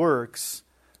 Good works,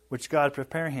 which God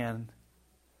preparehand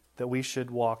that we should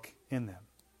walk in them.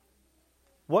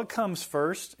 What comes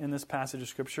first in this passage of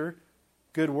Scripture?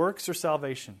 Good works or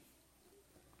salvation?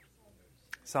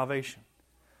 Salvation.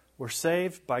 We're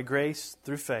saved by grace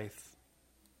through faith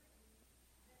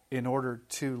in order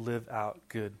to live out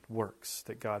good works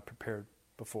that God prepared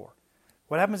before.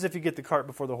 What happens if you get the cart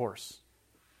before the horse?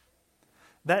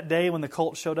 That day when the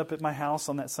cult showed up at my house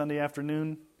on that Sunday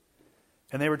afternoon,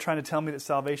 and they were trying to tell me that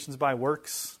salvation's by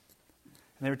works,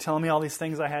 and they were telling me all these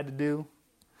things I had to do,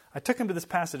 I took them to this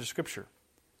passage of Scripture.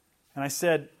 And I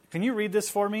said, can you read this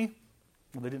for me?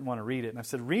 Well, they didn't want to read it. And I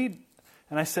said, read.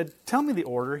 And I said, tell me the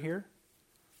order here.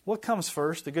 What comes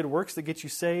first, the good works that get you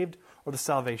saved or the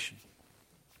salvation?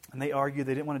 And they argued.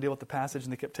 They didn't want to deal with the passage,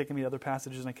 and they kept taking me to other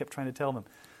passages, and I kept trying to tell them,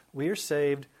 we are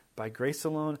saved by grace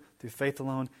alone, through faith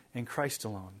alone, in Christ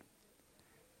alone.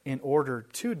 in order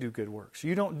to do good works.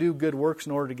 You don't do good works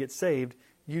in order to get saved.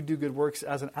 You do good works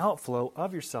as an outflow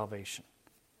of your salvation.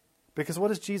 Because what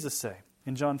does Jesus say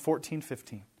in John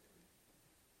 14:15?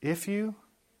 If you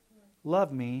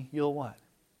love me, you'll what?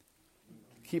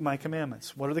 Keep my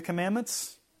commandments. What are the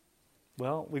commandments?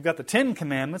 Well, we've got the 10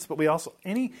 commandments, but we also,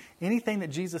 anything that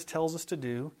Jesus tells us to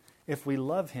do, if we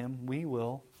love Him, we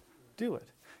will do it.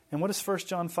 And what does 1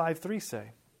 John 5:3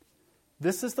 say?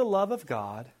 This is the love of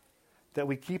God, that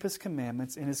we keep His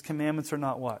commandments, and His commandments are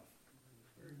not what?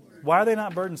 Why are they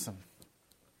not burdensome?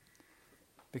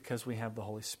 Because we have the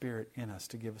Holy Spirit in us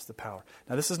to give us the power.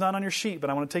 Now, this is not on your sheet, but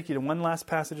I want to take you to one last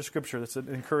passage of Scripture that's an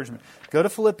encouragement. Go to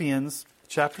Philippians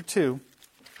chapter 2.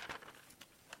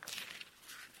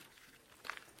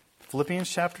 Philippians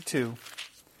chapter 2.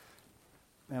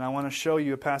 And I want to show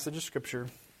you a passage of Scripture.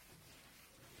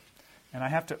 And I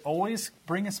have to always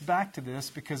bring us back to this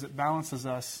because it balances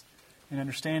us in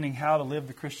understanding how to live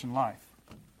the Christian life.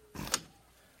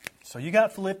 So you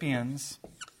got Philippians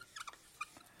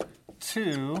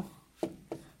 2,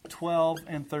 12,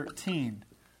 and 13.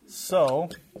 So,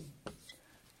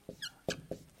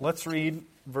 let's read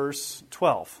verse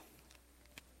 12.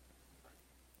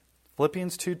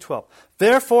 Philippians 2:12.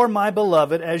 Therefore, my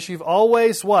beloved, as you've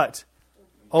always what?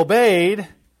 Obeyed,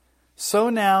 so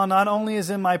now, not only as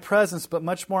in my presence, but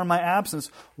much more in my absence,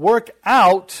 work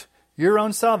out your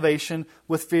own salvation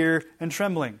with fear and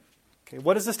trembling. Okay,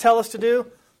 what does this tell us to do?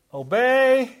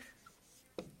 Obey,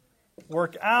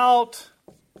 work out,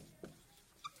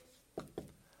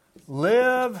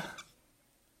 live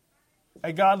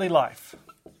a godly life.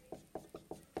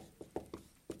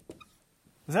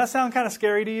 Does that sound kind of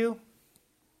scary to you?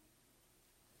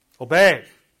 Obey.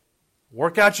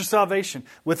 Work out your salvation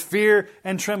with fear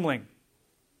and trembling.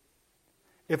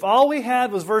 If all we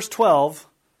had was verse 12,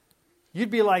 you'd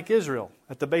be like Israel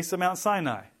at the base of Mount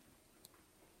Sinai.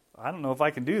 I don't know if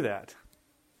I can do that.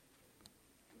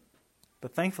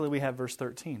 But thankfully we have verse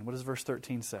 13. What does verse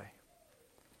 13 say?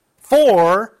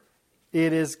 For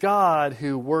it is God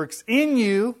who works in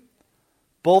you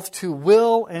both to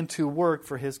will and to work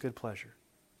for His good pleasure.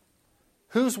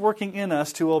 Who's working in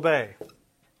us to obey?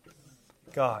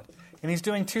 God. And He's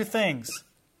doing two things.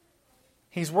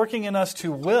 He's working in us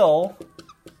to will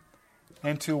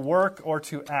and to work or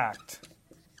to act.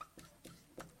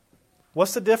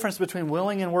 What's the difference between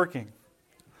willing and working?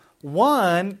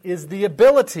 One is the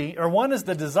ability, or one is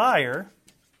the desire.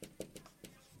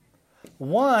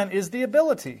 One is the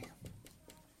ability.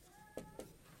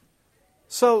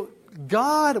 So,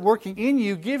 God working in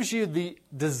you gives you the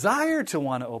desire to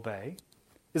want to obey.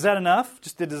 Is that enough?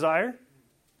 Just the desire?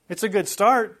 It's a good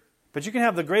start, but you can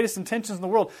have the greatest intentions in the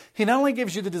world. He not only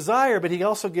gives you the desire, but He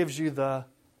also gives you the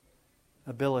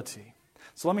ability.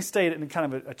 So let me state it in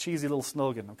kind of a cheesy little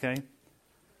slogan, okay?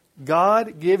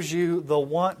 God gives you the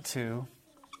want to,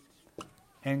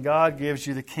 and God gives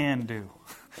you the can do.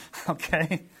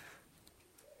 Okay?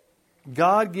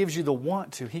 God gives you the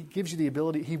want to. He gives you the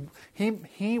ability.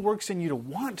 He works in you to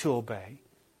want to obey.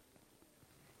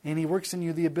 And He works in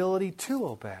you the ability to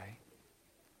obey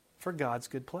for God's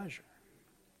good pleasure.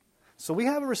 So we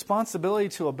have a responsibility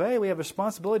to obey. We have a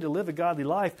responsibility to live a godly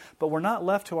life. But we're not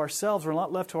left to ourselves. We're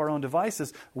not left to our own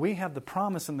devices. We have the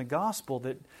promise in the gospel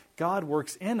that God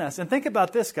works in us. And think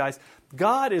about this, guys.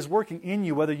 God is working in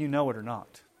you whether you know it or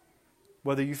not.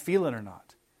 Whether you feel it or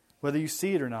not. Whether you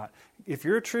see it or not. If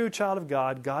you're a true child of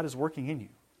God, God is working in you.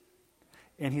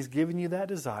 And He's given you that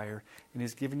desire. And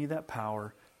He's given you that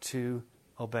power to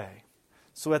obey.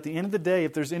 So at the end of the day,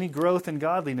 if there's any growth in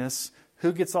godliness,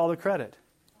 who gets all the credit?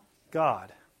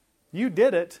 God. You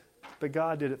did it, but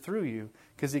God did it through you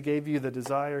because He gave you the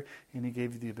desire and He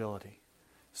gave you the ability.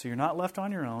 So you're not left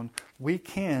on your own. We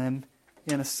can,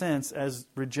 in a sense, as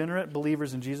regenerate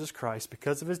believers in Jesus Christ,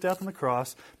 because of His death on the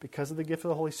cross, because of the gift of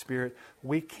the Holy Spirit,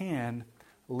 we can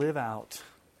live out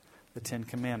the 10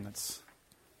 Commandments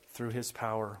through His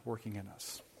power working in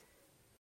us.